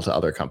sell to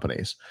other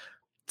companies.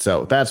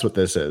 So that's what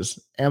this is.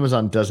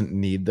 Amazon doesn't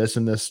need this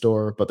in this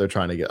store, but they're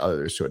trying to get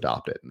others to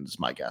adopt it. And it's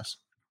my guess.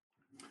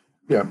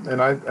 Yeah,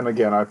 and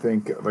again, I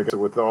think, like I said,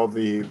 with all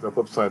the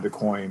flip side of the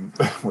coin,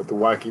 with the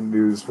wacky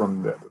news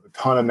from the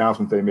ton of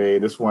announcements they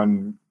made, this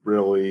one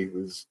really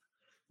was,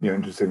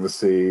 interesting to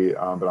see.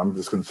 But I'm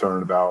just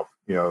concerned about,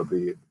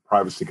 the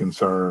privacy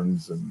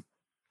concerns and,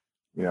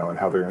 and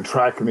how they're going to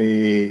track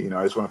me.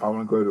 I just want, if I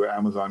want to go to an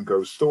Amazon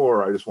Go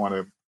store, I just want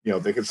to,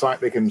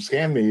 they can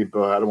scan me,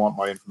 but I don't want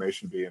my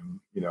information being,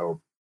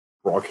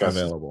 broadcast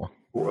available.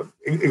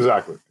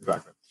 Exactly.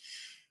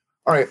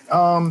 All right.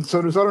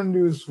 So there's other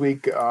news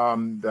week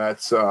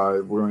that's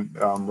we're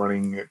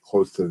running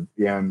close to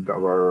the end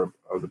of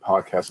the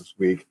podcast this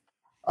week.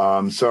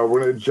 So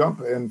we're going to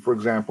jump in. For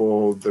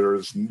example,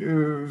 there's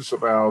news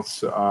about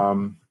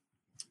go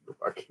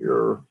back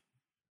here.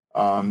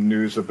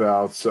 News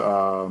about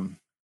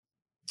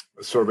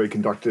a survey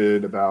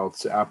conducted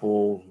about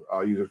Apple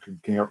users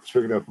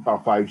speaking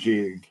about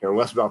 5G and care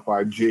less about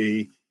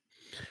 5G.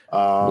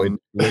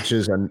 Which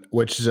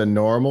is a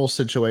normal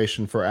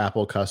situation for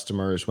Apple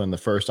customers. When the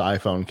first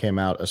iPhone came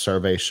out, a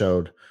survey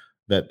showed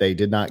that they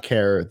did not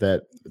care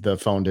that the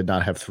phone did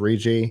not have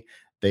 3G.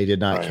 They did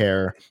not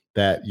care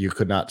that you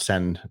could not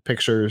send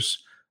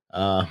pictures.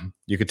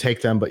 You could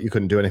take them, but you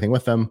couldn't do anything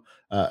with them.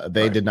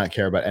 They did not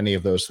care about any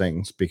of those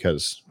things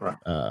because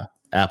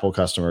Apple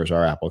customers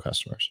are Apple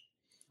customers.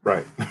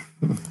 Right.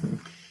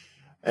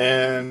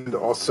 And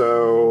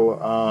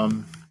also,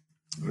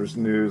 there's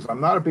news. I'm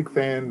not a big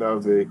fan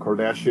of the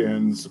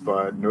Kardashians,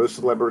 but no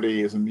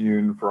celebrity is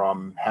immune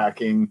from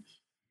hacking.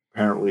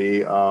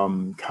 Apparently,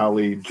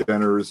 Kylie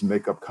Jenner's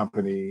makeup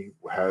company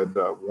had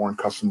warned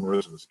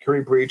customers of a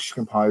security breach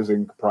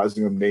comprising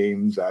of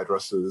names,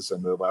 addresses,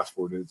 and the last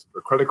four digits of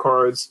their credit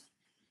cards.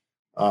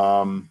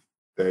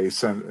 They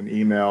sent an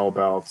email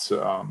about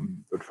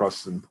the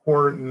trust is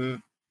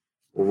important.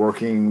 We're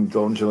working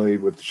diligently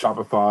with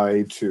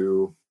Shopify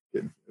to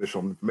get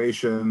additional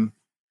information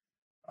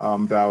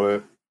about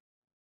it.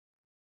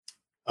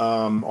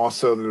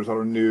 Also, there's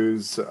other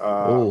news.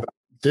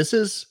 This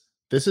is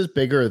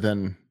bigger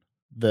than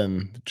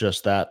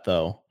just that,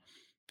 though.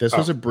 This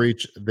was a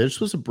breach. This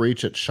was a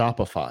breach at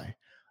Shopify.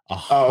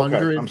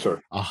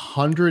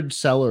 100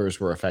 sellers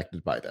were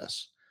affected by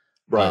this.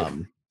 Right.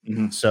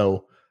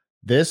 So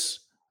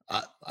this,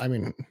 I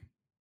mean,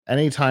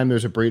 anytime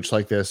there's a breach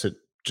like this, it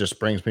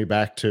just brings me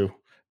back to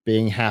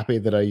being happy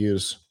that I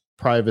use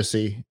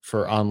privacy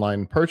for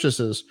online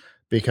purchases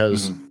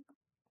because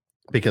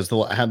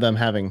them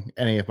having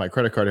any of my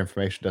credit card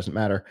information doesn't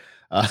matter.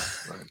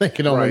 They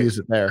can only use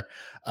it there.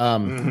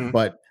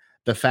 But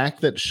the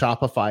fact that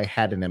Shopify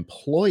had an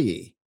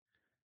employee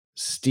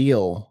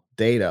steal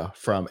data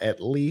from at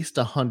least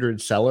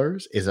 100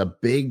 sellers is a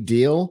big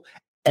deal.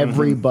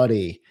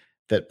 Everybody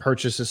that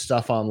purchases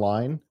stuff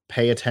online,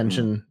 pay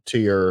attention to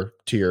your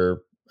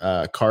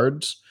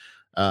cards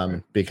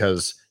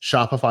because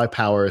Shopify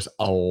powers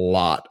a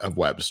lot of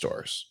web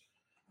stores.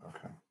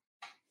 Okay.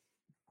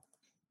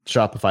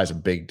 Shopify is a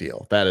big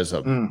deal. That is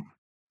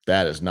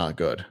not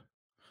good.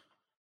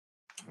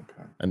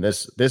 Okay. And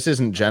this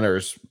isn't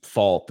Jenner's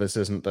fault. This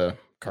isn't the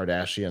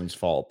Kardashians'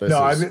 fault. This is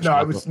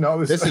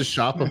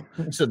Shopify.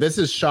 So this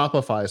is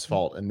Shopify's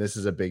fault, and this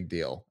is a big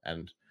deal.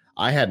 And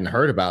I hadn't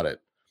heard about it.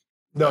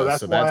 No,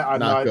 that's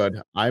not good.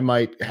 I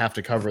might have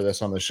to cover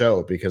this on the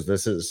show because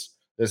this is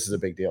a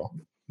big deal.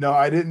 No,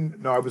 I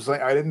didn't. No,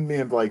 I didn't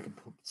mean like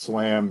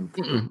slam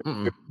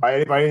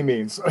by any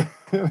means.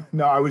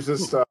 No, I was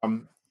just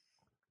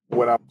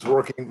when I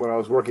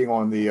was working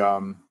on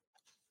the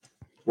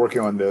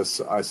working on this,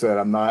 I said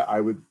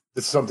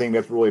this is something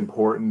that's really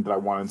important that I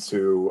wanted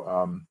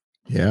to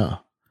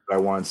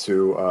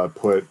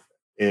put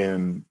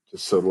in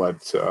just to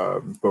let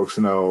folks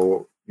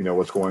know,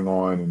 what's going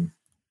on and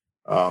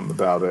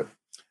about it.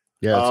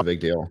 Yeah, it's a big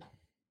deal.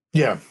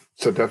 Yeah,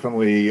 so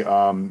definitely,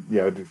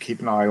 to keep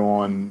an eye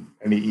on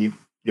keep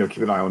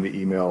an eye on the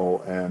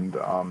email, and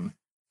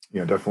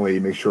definitely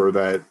make sure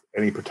that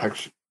any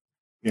protections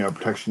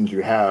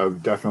you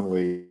have,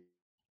 definitely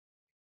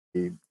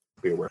be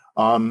aware.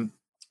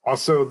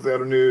 Also, the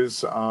other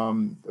news,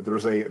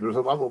 there's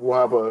a lot. We'll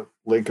have a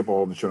link of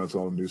all the show notes,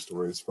 all the news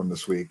stories from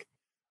this week.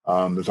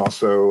 There's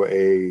also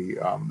a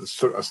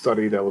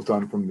study that was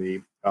done from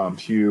the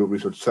Pew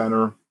Research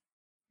Center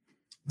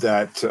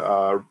that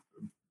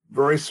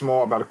very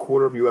small, about a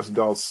quarter of U.S.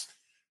 adults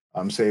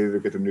say they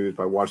get the news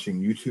by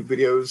watching YouTube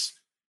videos.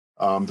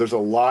 There's a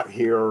lot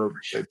here.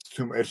 It's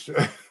too much.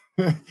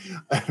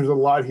 There's a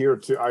lot here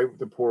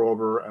to pour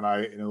over, and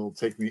it'll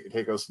take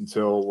us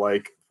until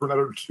for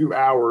another 2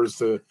 hours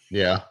to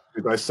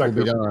dissect.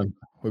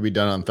 We'll be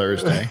done on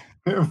Thursday.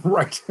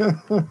 Right.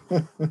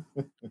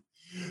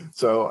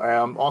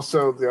 So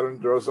also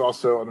there was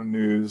also other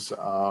news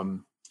about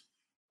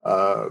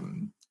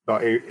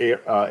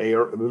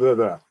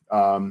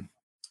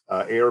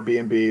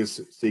Airbnb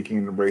is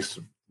seeking to raise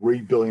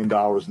 $3 billion in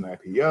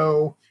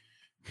IPO.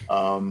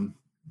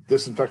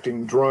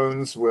 Disinfecting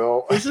drones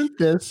will. Isn't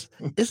this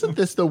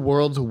the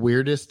world's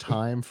weirdest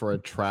time for a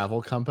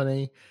travel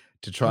company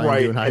to try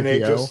and do an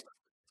IPO?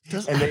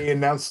 And they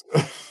announced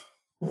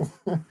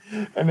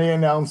and they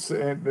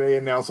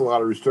announced a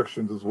lot of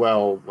restrictions as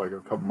well, like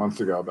a couple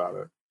months ago about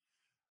it.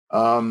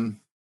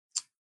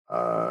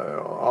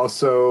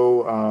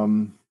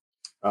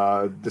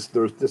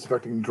 There's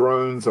disinfecting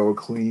drones that will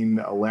clean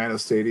Atlanta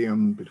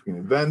Stadium between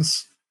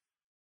events.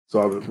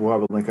 So we'll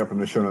have a link up in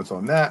the show notes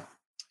on that.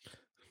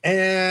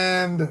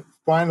 And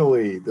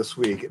finally, this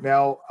week.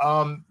 Now,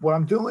 what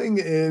I'm doing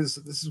is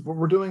what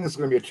we're doing is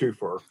going to be a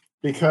twofer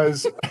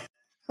because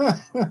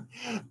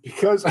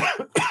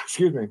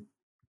excuse me,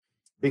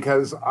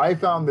 because I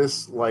found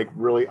this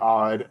really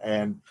odd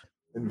and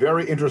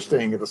very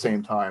interesting at the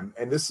same time.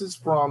 And this is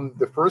from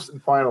the first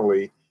and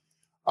finally, is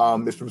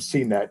from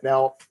CNET.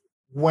 Now,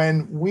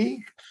 when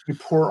we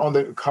report on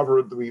the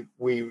cover,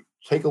 we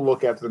take a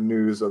look at the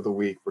news of the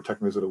week for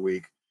Tech News of the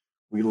Week.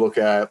 We look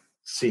at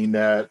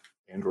CNET,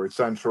 Android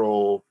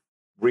Central,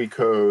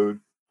 Recode,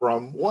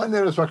 from one end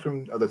of the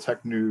spectrum of the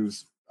tech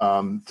news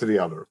to the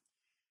other.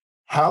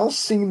 How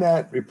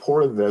CNET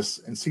reported this,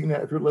 and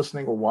CNET, if you're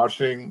listening or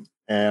watching,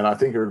 and I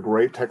think you're a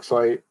great tech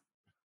site,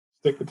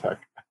 stick to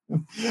tech.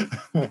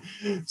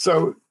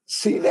 So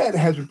CNET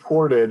has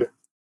reported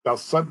about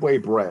Subway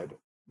bread.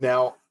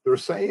 Now, they're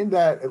saying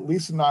that, at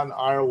least not in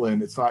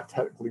Ireland, it's not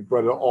technically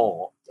bread at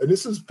all. And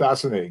this is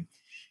fascinating.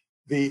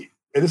 And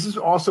this is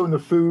also in the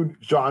food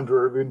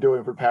genre we've been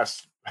doing for the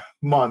past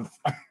month.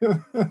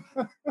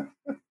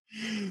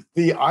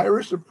 The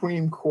Irish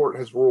Supreme Court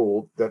has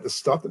ruled that the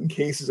stuff in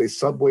cases a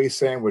Subway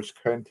sandwich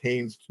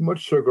contains too much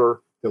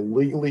sugar to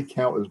legally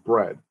count as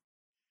bread.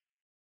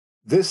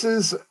 This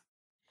is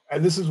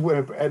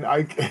when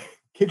I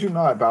kid you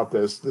not about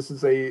this. This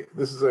is a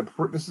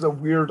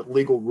weird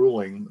legal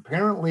ruling.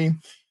 Apparently,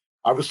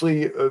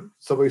 obviously, a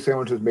Subway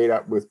sandwich is made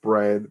out with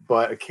bread,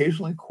 but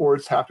occasionally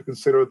courts have to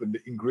consider the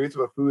ingredients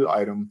of a food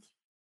item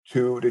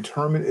to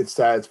determine its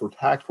status for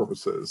tax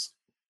purposes.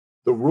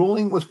 The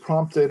ruling was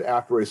prompted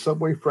after a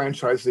Subway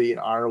franchisee in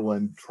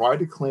Ireland tried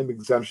to claim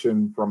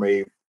exemption from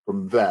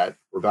VAT,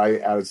 or value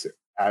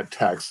added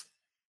tax,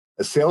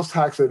 a sales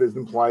tax that is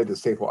applied to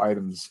staple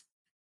items.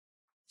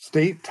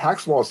 State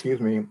tax law,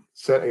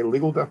 set a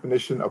legal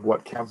definition of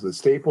what counts as a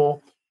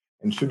staple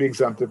and should be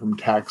exempted from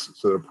tax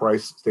so the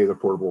price stays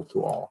affordable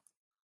to all.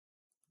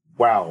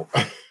 Wow.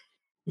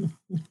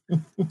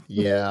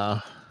 Yeah.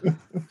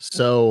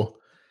 So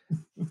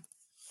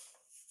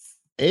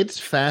it's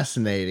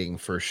fascinating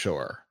for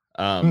sure.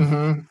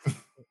 One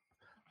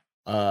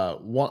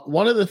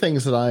of the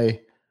things that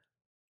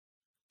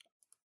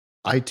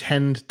I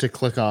tend to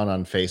click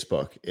on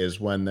Facebook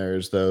is when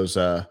there's those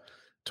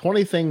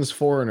 20 things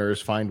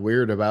foreigners find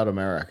weird about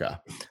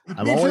America.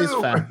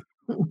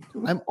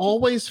 I'm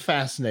always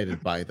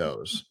fascinated by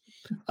those,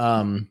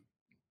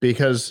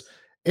 because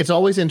it's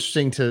always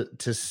interesting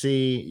to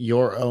see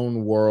your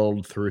own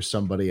world through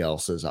somebody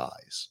else's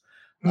eyes,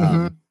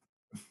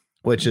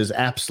 which is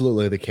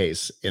absolutely the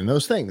case in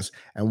those things.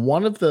 And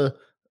one of the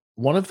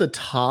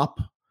top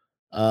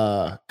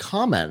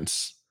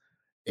comments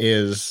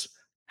is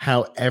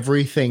how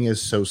everything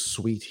is so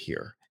sweet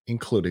here,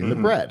 including the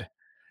bread.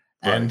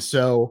 Right. And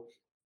so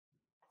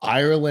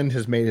Ireland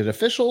has made it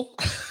official.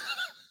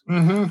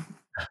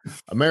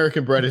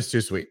 American bread is too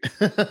sweet.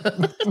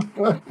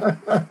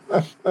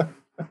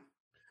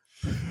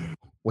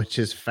 Which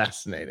is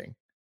fascinating.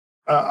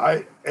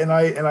 When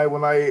I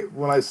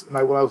was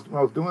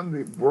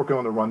working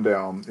on the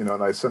rundown, and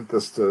I sent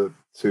this to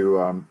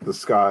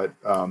Scott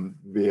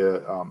via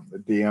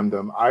DM'd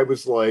him. I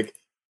was like,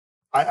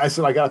 I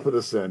said I got to put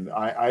this in.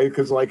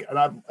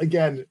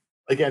 Again,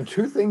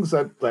 two things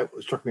that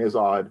struck me as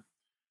odd.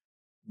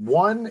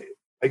 One,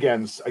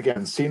 again,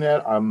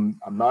 CNET. I'm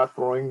not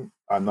throwing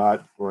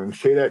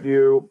shade at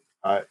you.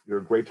 You're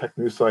a great tech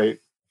news site.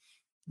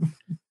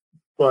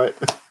 But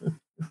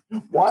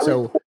why?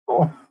 So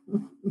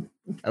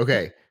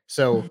okay,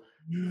 so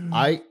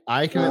I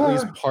can at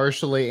least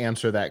partially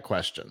answer that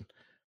question.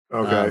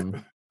 Okay,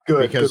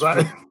 good. Because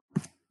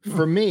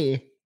for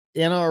me,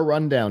 in our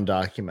rundown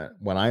document,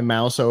 when I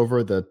mouse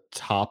over the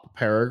top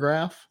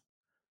paragraph,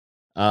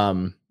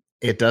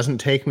 it doesn't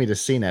take me to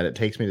CNET. It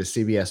takes me to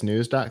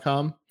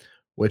cbsnews.com,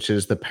 which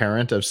is the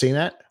parent of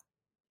CNET.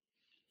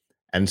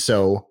 And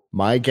so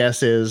my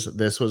guess is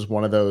this was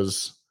one of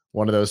those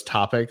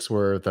topics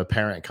where the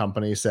parent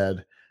company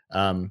said,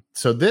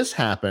 so this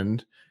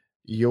happened.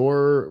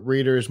 Your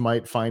readers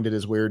might find it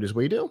as weird as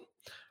we do.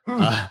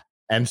 And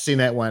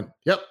CNET went,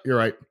 yep, you're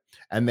right.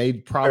 And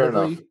they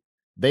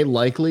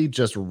likely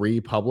just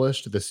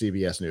republished the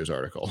CBS News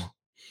article.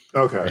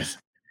 Okay.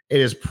 It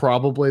is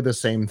probably the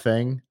same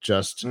thing,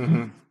 just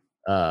under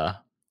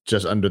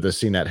the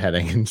CNET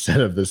heading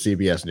instead of the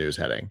CBS News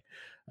heading,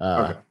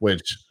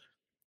 which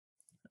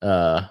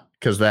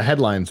because the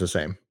headline's the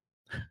same.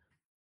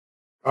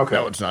 Okay.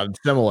 No, it's not. It's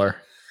similar.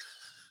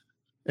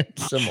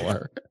 It's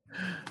similar.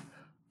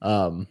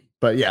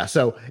 But yeah,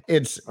 so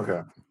it's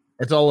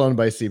all owned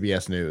by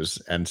CBS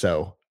News, and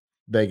so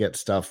they get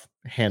stuff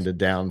handed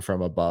down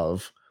from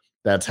above.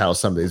 That's how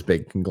some of these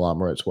big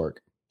conglomerates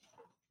work.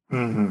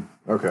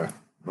 Okay.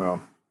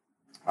 Well,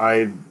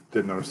 I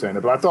didn't understand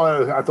it, but I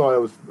thought it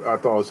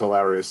was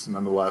hilarious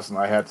nonetheless, and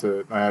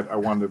I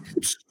wanted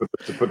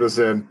to put this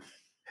in.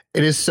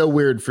 It is so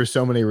weird for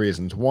so many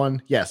reasons.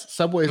 One, yes,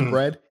 Subway's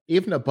bread,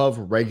 even above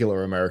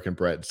regular American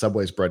bread,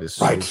 Subway's bread is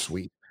so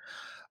sweet.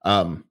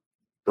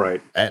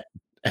 Right. And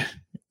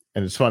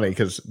it's funny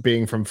because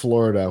being from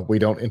Florida, we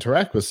don't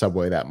interact with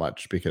Subway that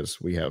much because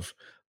we have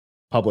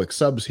public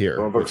subs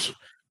here, which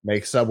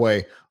makes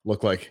Subway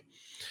look like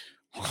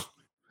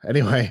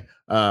anyway.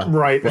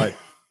 Right.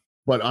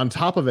 But on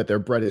top of it, their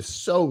bread is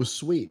so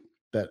sweet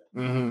that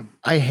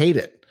I hate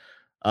it.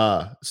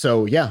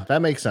 So yeah,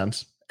 that makes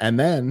sense. And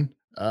then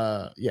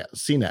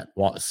CNET.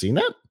 What,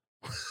 CNET?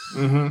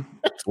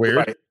 That's weird.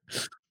 Right.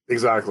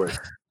 Exactly.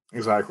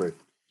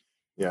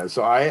 Yeah.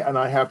 So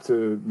I have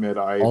to admit,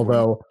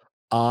 although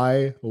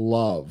I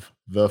love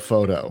the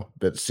photo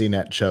that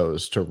CNET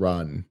chose to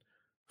run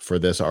for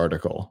this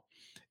article.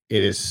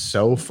 It is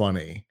so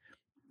funny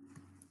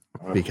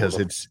because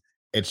it's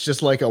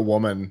just like a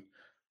woman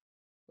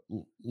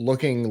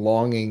looking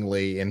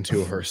longingly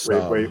into her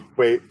sub.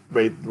 Wait.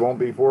 Won't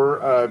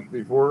before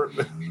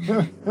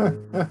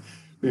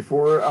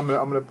I'm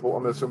gonna pull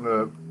this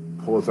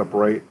up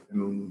right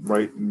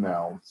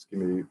now. Just give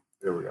me.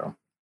 There we go.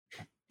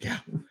 Yeah.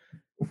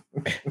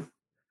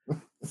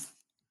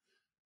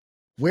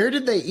 Where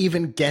did they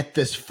even get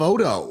this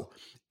photo?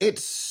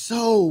 It's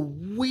so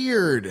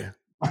weird.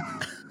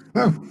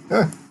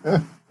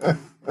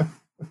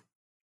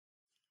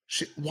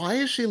 Why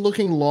is she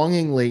looking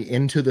longingly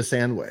into the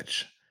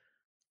sandwich?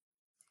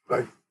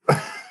 I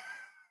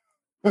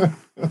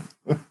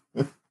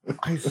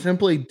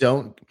simply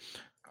don't.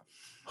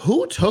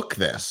 Who took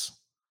this?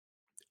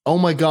 Oh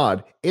my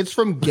God. It's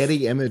from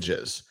Getty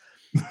Images.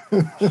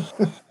 All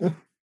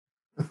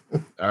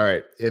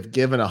right. If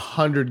given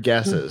 100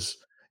 guesses,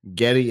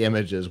 Getty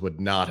Images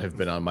would not have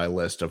been on my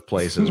list of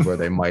places where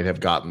they might have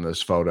gotten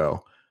this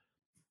photo.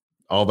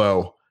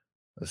 Although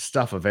the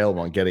stuff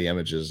available on Getty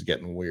Images is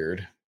getting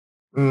weird.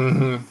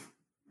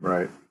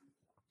 Right.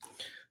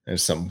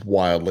 There's some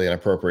wildly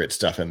inappropriate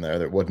stuff in there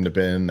that wouldn't have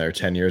been in there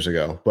 10 years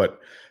ago.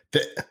 But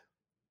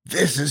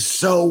this is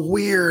so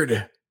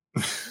weird.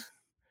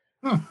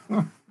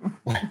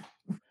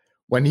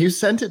 When you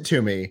sent it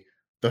to me,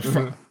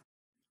 the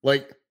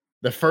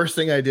first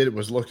thing I did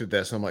was looked at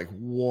this and I'm like,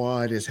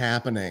 what is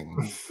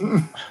happening?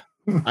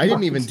 I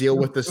didn't even deal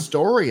with the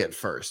story at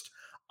first.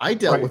 I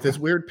dealt with this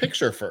weird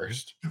picture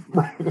first.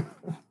 I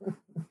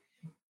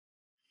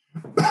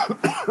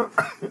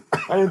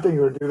didn't think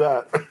you would do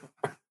that.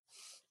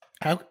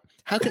 How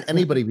can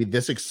anybody be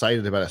this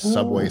excited about a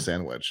Subway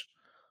sandwich?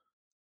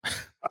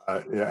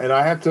 And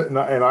I have to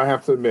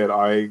admit,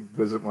 I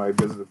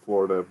visited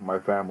Florida with my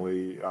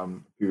family a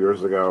few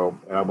years ago,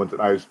 and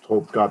I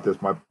got this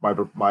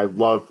my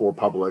love for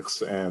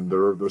Publix and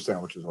their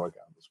sandwiches are like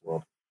out of this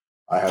world.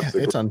 I have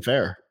to. It's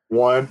unfair.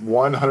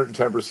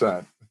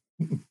 110%.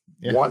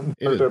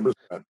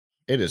 110%.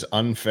 It is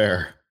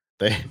unfair.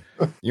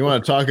 You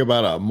want to talk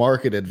about a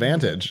market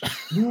advantage?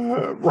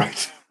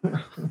 Right.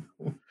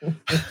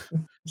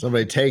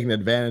 Somebody taking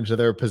advantage of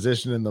their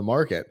position in the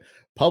market.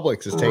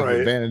 Publix is taking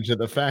advantage of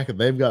the fact that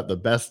they've got the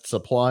best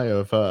supply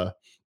of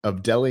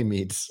deli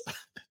meats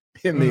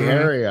in the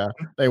area.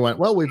 They went,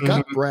 well, we've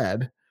got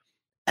bread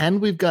and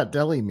we've got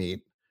deli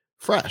meat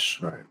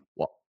fresh. Right.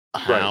 Well,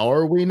 how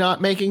are we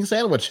not making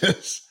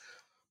sandwiches?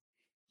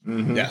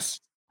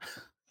 Yes.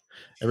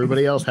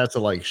 Everybody else has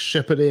to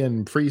ship it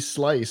in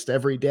pre-sliced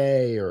every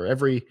day or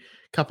every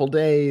couple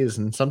days,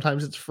 and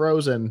sometimes it's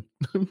frozen.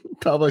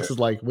 Publix is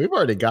like, we've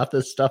already got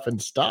this stuff in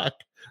stock.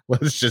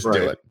 Let's just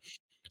do it.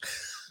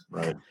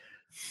 Right.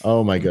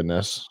 Oh my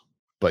goodness.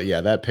 But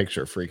yeah, that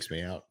picture freaks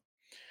me out.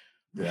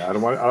 Yeah, I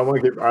don't want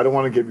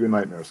to give you a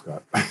nightmare,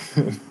 Scott.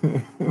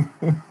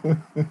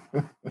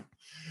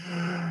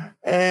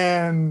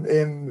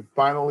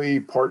 finally,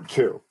 part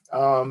two.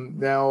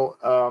 Now,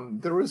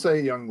 there was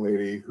a young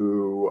lady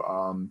who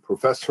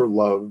professed her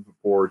love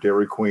for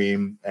Dairy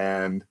Queen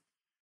and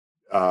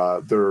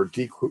their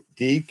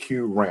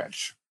DQ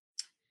Ranch.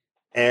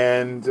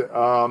 And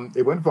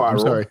it went viral. I'm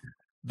sorry,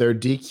 their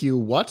DQ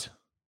what?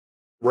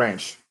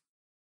 Ranch.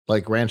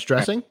 Like ranch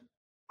dressing?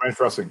 Ranch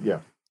dressing, yeah.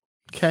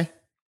 Okay.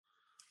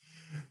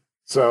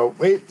 So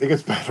wait, it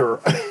gets better.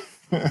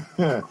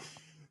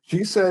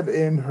 She said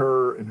in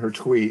her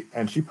tweet,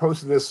 and she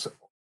posted this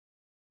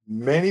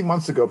many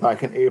months ago,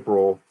 back in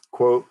April,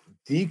 quote,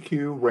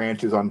 DQ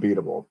Ranch is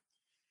unbeatable.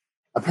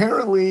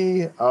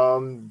 Apparently,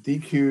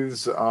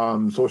 DQ's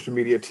social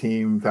media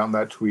team found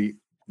that tweet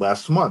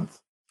last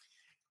month.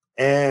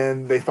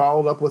 And they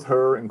followed up with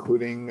her,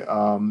 including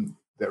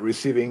that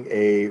receiving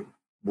a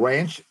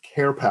ranch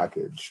care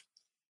package.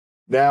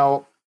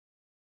 Now,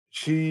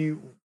 she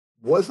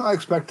was not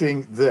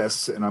expecting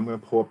this, and I'm going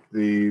to pull up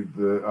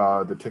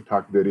the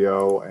TikTok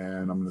video,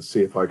 and I'm going to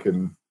see if I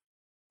can.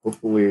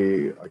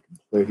 Hopefully, I can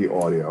play the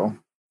audio.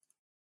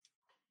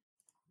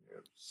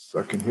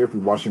 Second here, if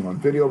you're watching on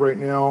video right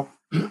now,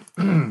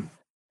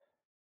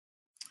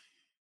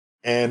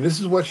 and this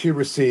is what she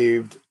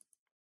received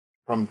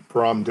from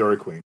Dairy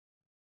Queen.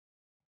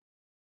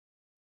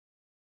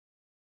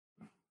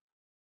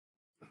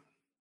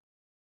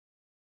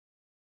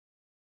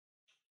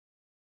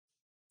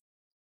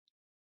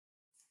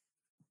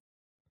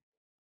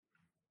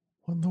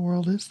 What in the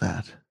world is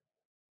that?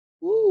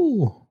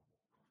 Ooh.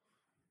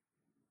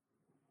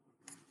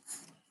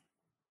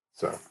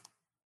 So,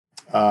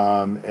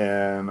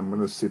 and I'm going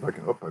to see if I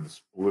can. Oh, I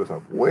just blew this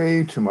up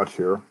way too much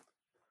here.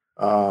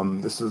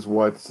 This is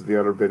what the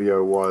other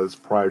video was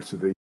prior to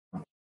the.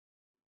 I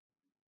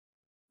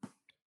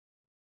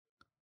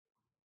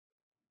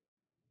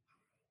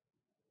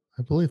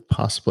believe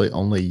possibly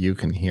only you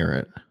can hear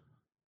it.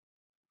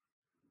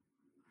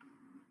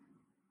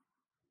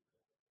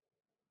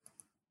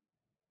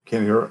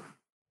 Can't hear it?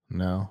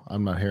 No,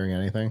 I'm not hearing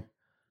anything.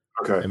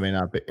 Okay. It may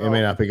not be. It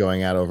may not be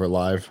going out over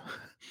live.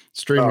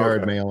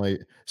 StreamYard may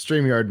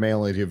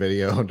only do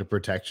video to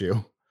protect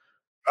you.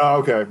 Oh,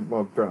 okay.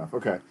 Well, fair enough.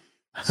 Okay.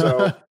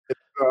 So,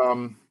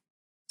 all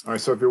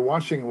right. So if you're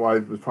watching, well, I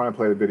was trying to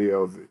play the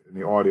video in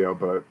the audio,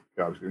 but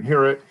I was going to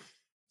hear it.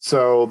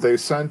 So they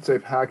sent a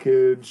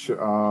package,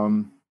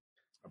 a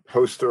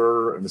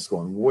poster, and it's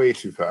going way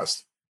too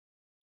fast.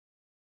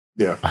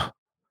 Yeah.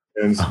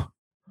 And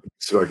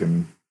so I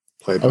can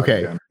play it back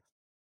again.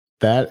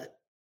 That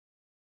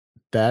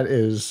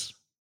is.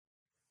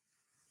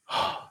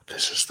 Oh,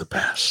 this is the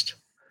best.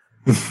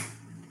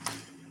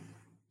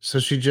 So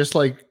she just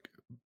like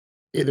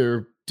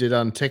either did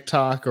on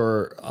TikTok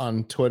or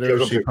on Twitter.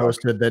 Yeah, she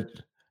posted that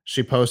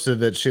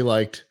she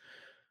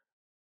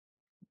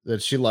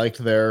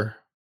liked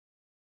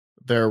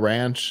their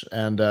ranch,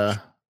 and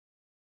that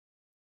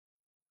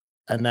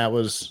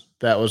was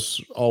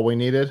all we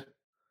needed.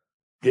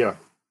 Yeah.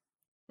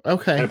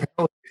 Okay. And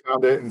apparently we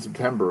found it in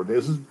September.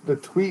 The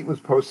tweet was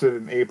posted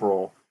in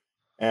April.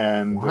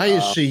 And why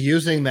is she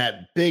using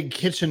that big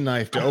kitchen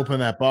knife to open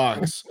that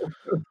box?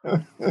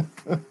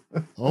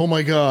 Oh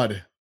my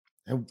God.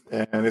 And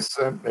it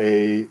sent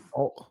a.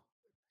 Oh.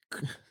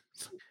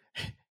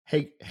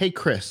 Hey,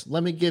 Chris,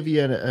 let me give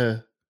you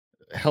a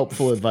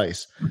helpful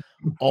advice.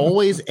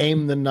 Always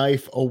aim the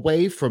knife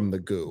away from the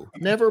goo.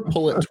 Never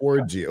pull it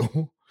towards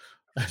you.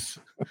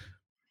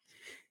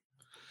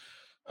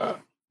 All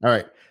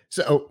right.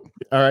 So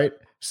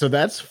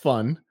that's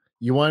fun.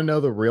 You want to know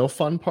the real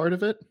fun part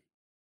of it?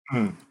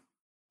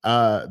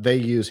 They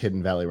use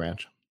Hidden Valley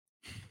Ranch.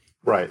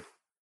 Right.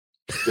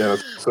 Yeah.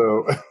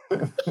 So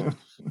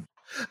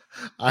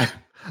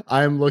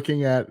I'm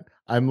looking at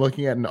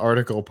an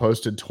article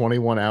posted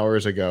 21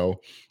 hours ago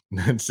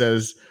that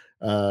says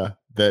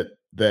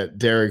that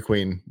Dairy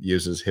Queen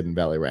uses Hidden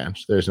Valley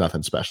Ranch. There's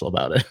nothing special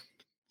about it.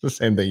 It's the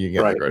same thing you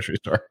get in the grocery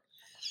store.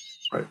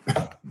 Right.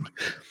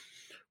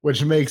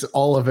 Which makes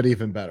all of it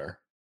even better.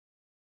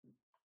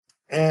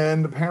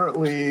 And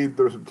apparently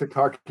there's some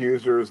TikTok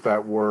users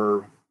that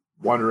were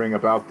wondering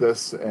about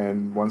this,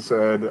 and one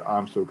said,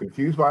 I'm so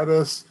confused by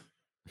this.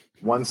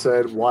 One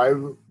said, why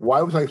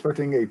was I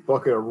expecting a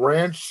bucket of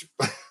ranch?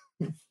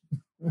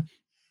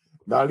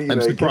 Not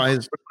even.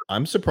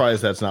 I'm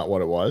surprised that's not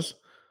what it was.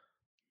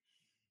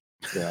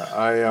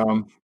 Yeah,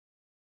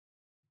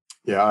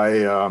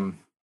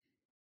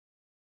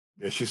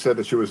 she said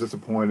that she was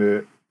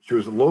disappointed. She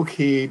was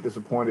low-key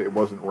disappointed it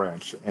wasn't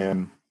ranch.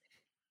 And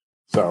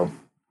so,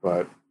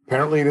 but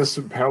apparently this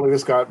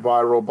got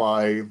viral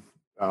by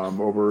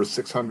over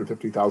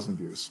 650,000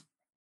 views.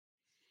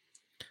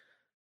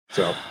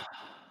 So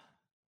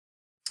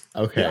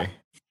okay. Yeah.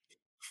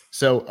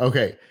 So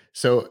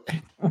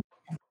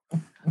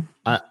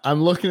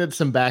I'm looking at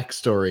some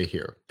backstory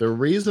here. The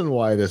reason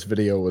why this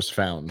video was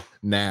found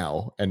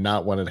now and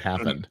not when it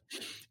happened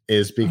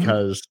is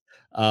because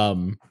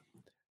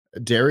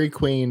Dairy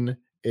Queen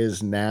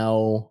is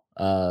now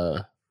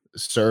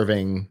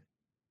serving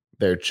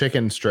their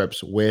chicken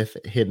strips with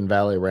Hidden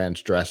Valley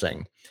Ranch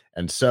dressing.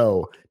 And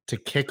so to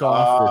kick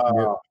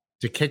off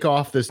to kick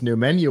off this new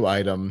menu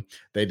item,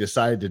 they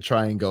decided to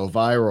try and go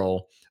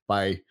viral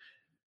by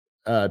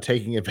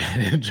taking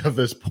advantage of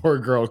this poor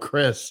girl,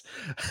 Chris,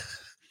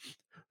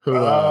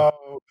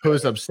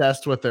 who's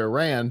obsessed with their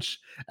ranch.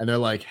 And they're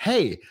like,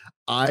 hey,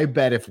 I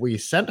bet if we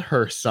sent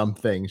her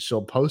something,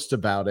 she'll post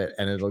about it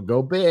and it'll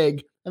go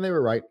big. And they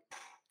were right.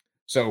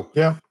 So,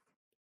 yeah.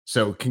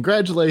 So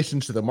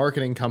congratulations to the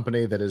marketing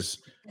company that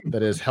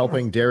is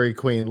helping Dairy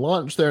Queen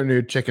launch their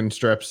new chicken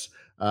strips,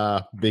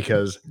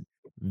 because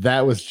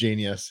that was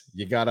genius.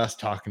 You got us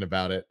talking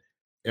about it.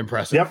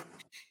 Impressive. Yep.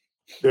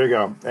 There you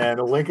go. And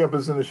the link up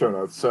is in the show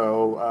notes.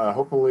 So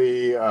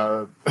hopefully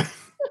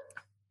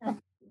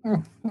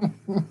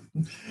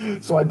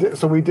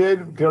so we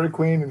did Dairy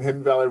Queen and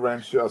Hidden Valley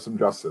Ranch some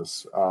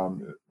justice,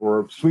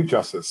 or sweet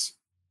justice.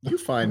 You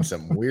find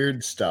some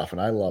weird stuff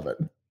and I love it.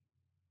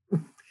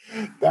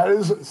 That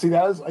is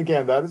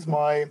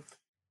my,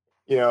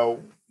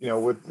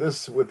 with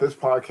this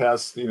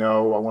podcast, I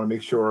want to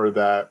make sure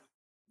that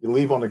you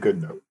leave on a good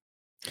note.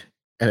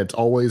 And it's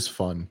always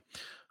fun.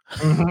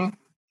 Mm-hmm.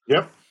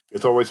 Yep.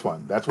 It's always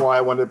fun. That's why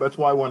I wanted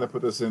to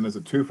put this in as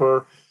a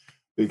twofer,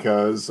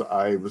 because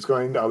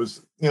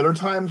there are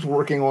times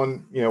working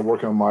on the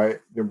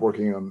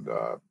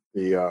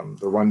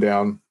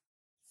rundown,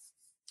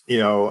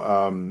 I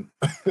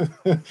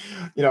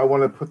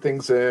want to put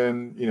things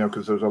in,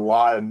 because there's a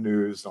lot of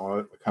news. I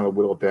want to kind of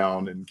whittle it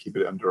down and keep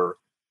it under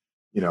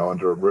an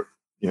hour,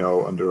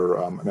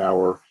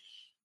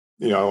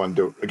 and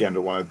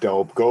don't want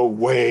to go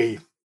away,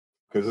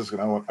 because I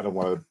don't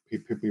want to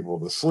put people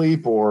to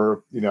sleep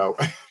or,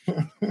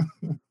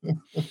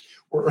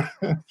 or,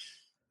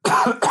 Fair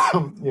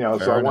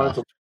so I enough.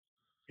 wanted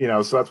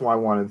to, so that's why I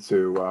wanted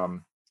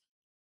to,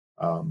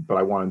 but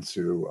I wanted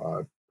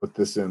to put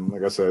this in,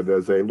 like I said,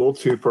 as a little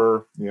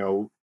twofer,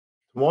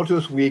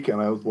 tumultuous week,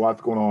 and there was a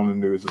lot going on in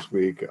the news this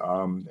week.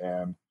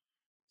 And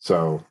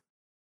so,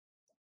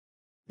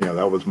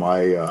 that was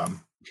my,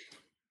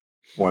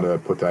 want to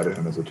put that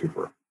in as a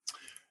twofer.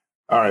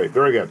 All right,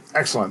 very good.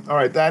 Excellent. All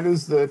right, that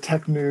is the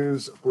tech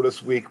news for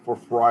this week, for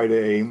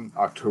Friday,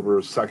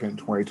 October 2nd,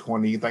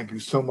 2020. Thank you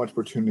so much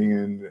for tuning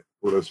in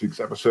for this week's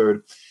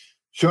episode.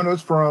 Show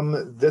notes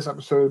from this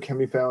episode can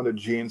be found at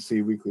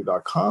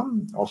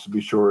gncweekly.com. Also,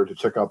 be sure to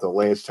check out the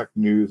latest tech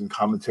news and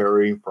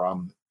commentary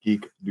from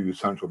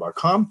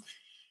geeknewscentral.com.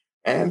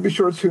 And be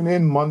sure to tune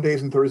in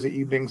Mondays and Thursday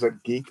evenings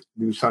at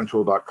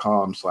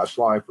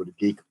geeknewscentral.com/live for the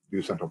Geek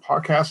News Central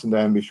podcast. And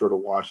then be sure to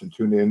watch and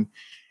tune in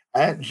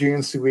at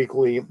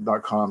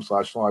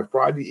gncweekly.com/live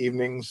Friday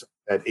evenings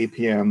at 8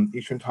 p.m.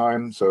 Eastern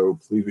Time. So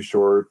please be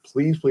sure,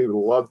 we would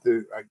love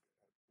to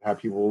have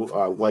people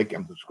like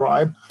and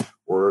subscribe.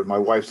 Or my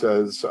wife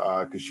says,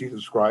 because she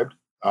subscribed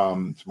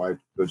to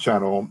the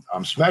channel,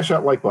 smash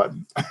that like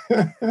button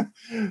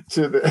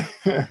to the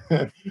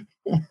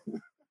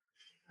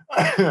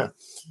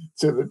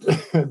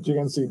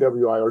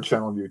GNCWIR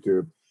channel on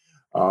YouTube.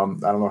 I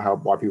don't know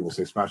why people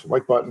say smash the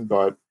like button,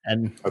 but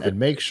and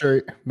make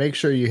sure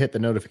you hit the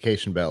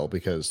notification bell,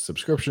 because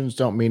subscriptions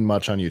don't mean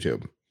much on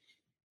YouTube.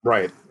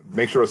 Right.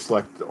 Make sure to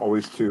select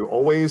always,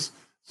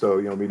 so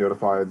you'll be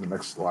notified in the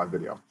next live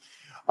video.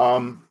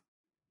 Or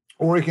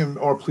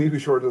please be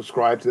sure to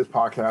subscribe to this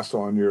podcast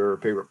on your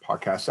favorite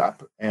podcast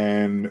app,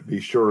 and be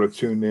sure to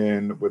tune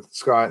in with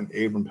Scott and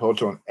Abram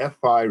Pilcher on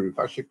F5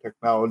 Refreshing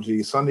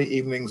Technology Sunday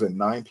evenings at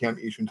 9 p.m.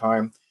 Eastern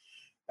Time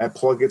at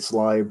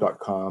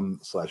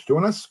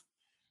plugitslive.com/join us.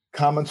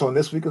 Comments on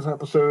this week's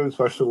episode,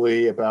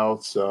 especially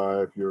about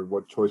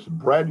what choice of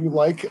bread you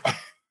like.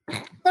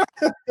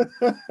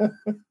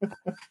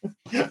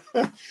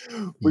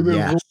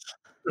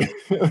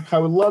 I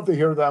would love to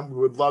hear them.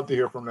 We would love to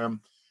hear from them.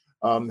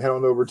 Head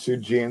on over to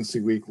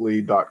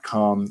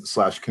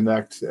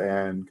gncweekly.com/connect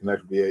and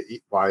connect via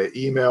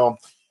email,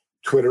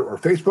 Twitter, or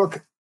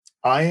Facebook.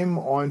 I am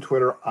on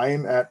Twitter. I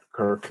am at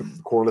Kirk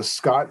Corliss.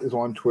 Scott is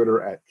on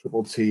Twitter at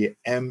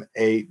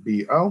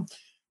TTTMABO.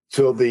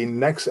 Till the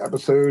next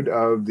episode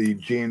of the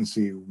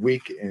GNC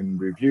Week in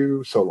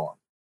Review. So long.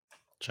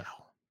 Ciao.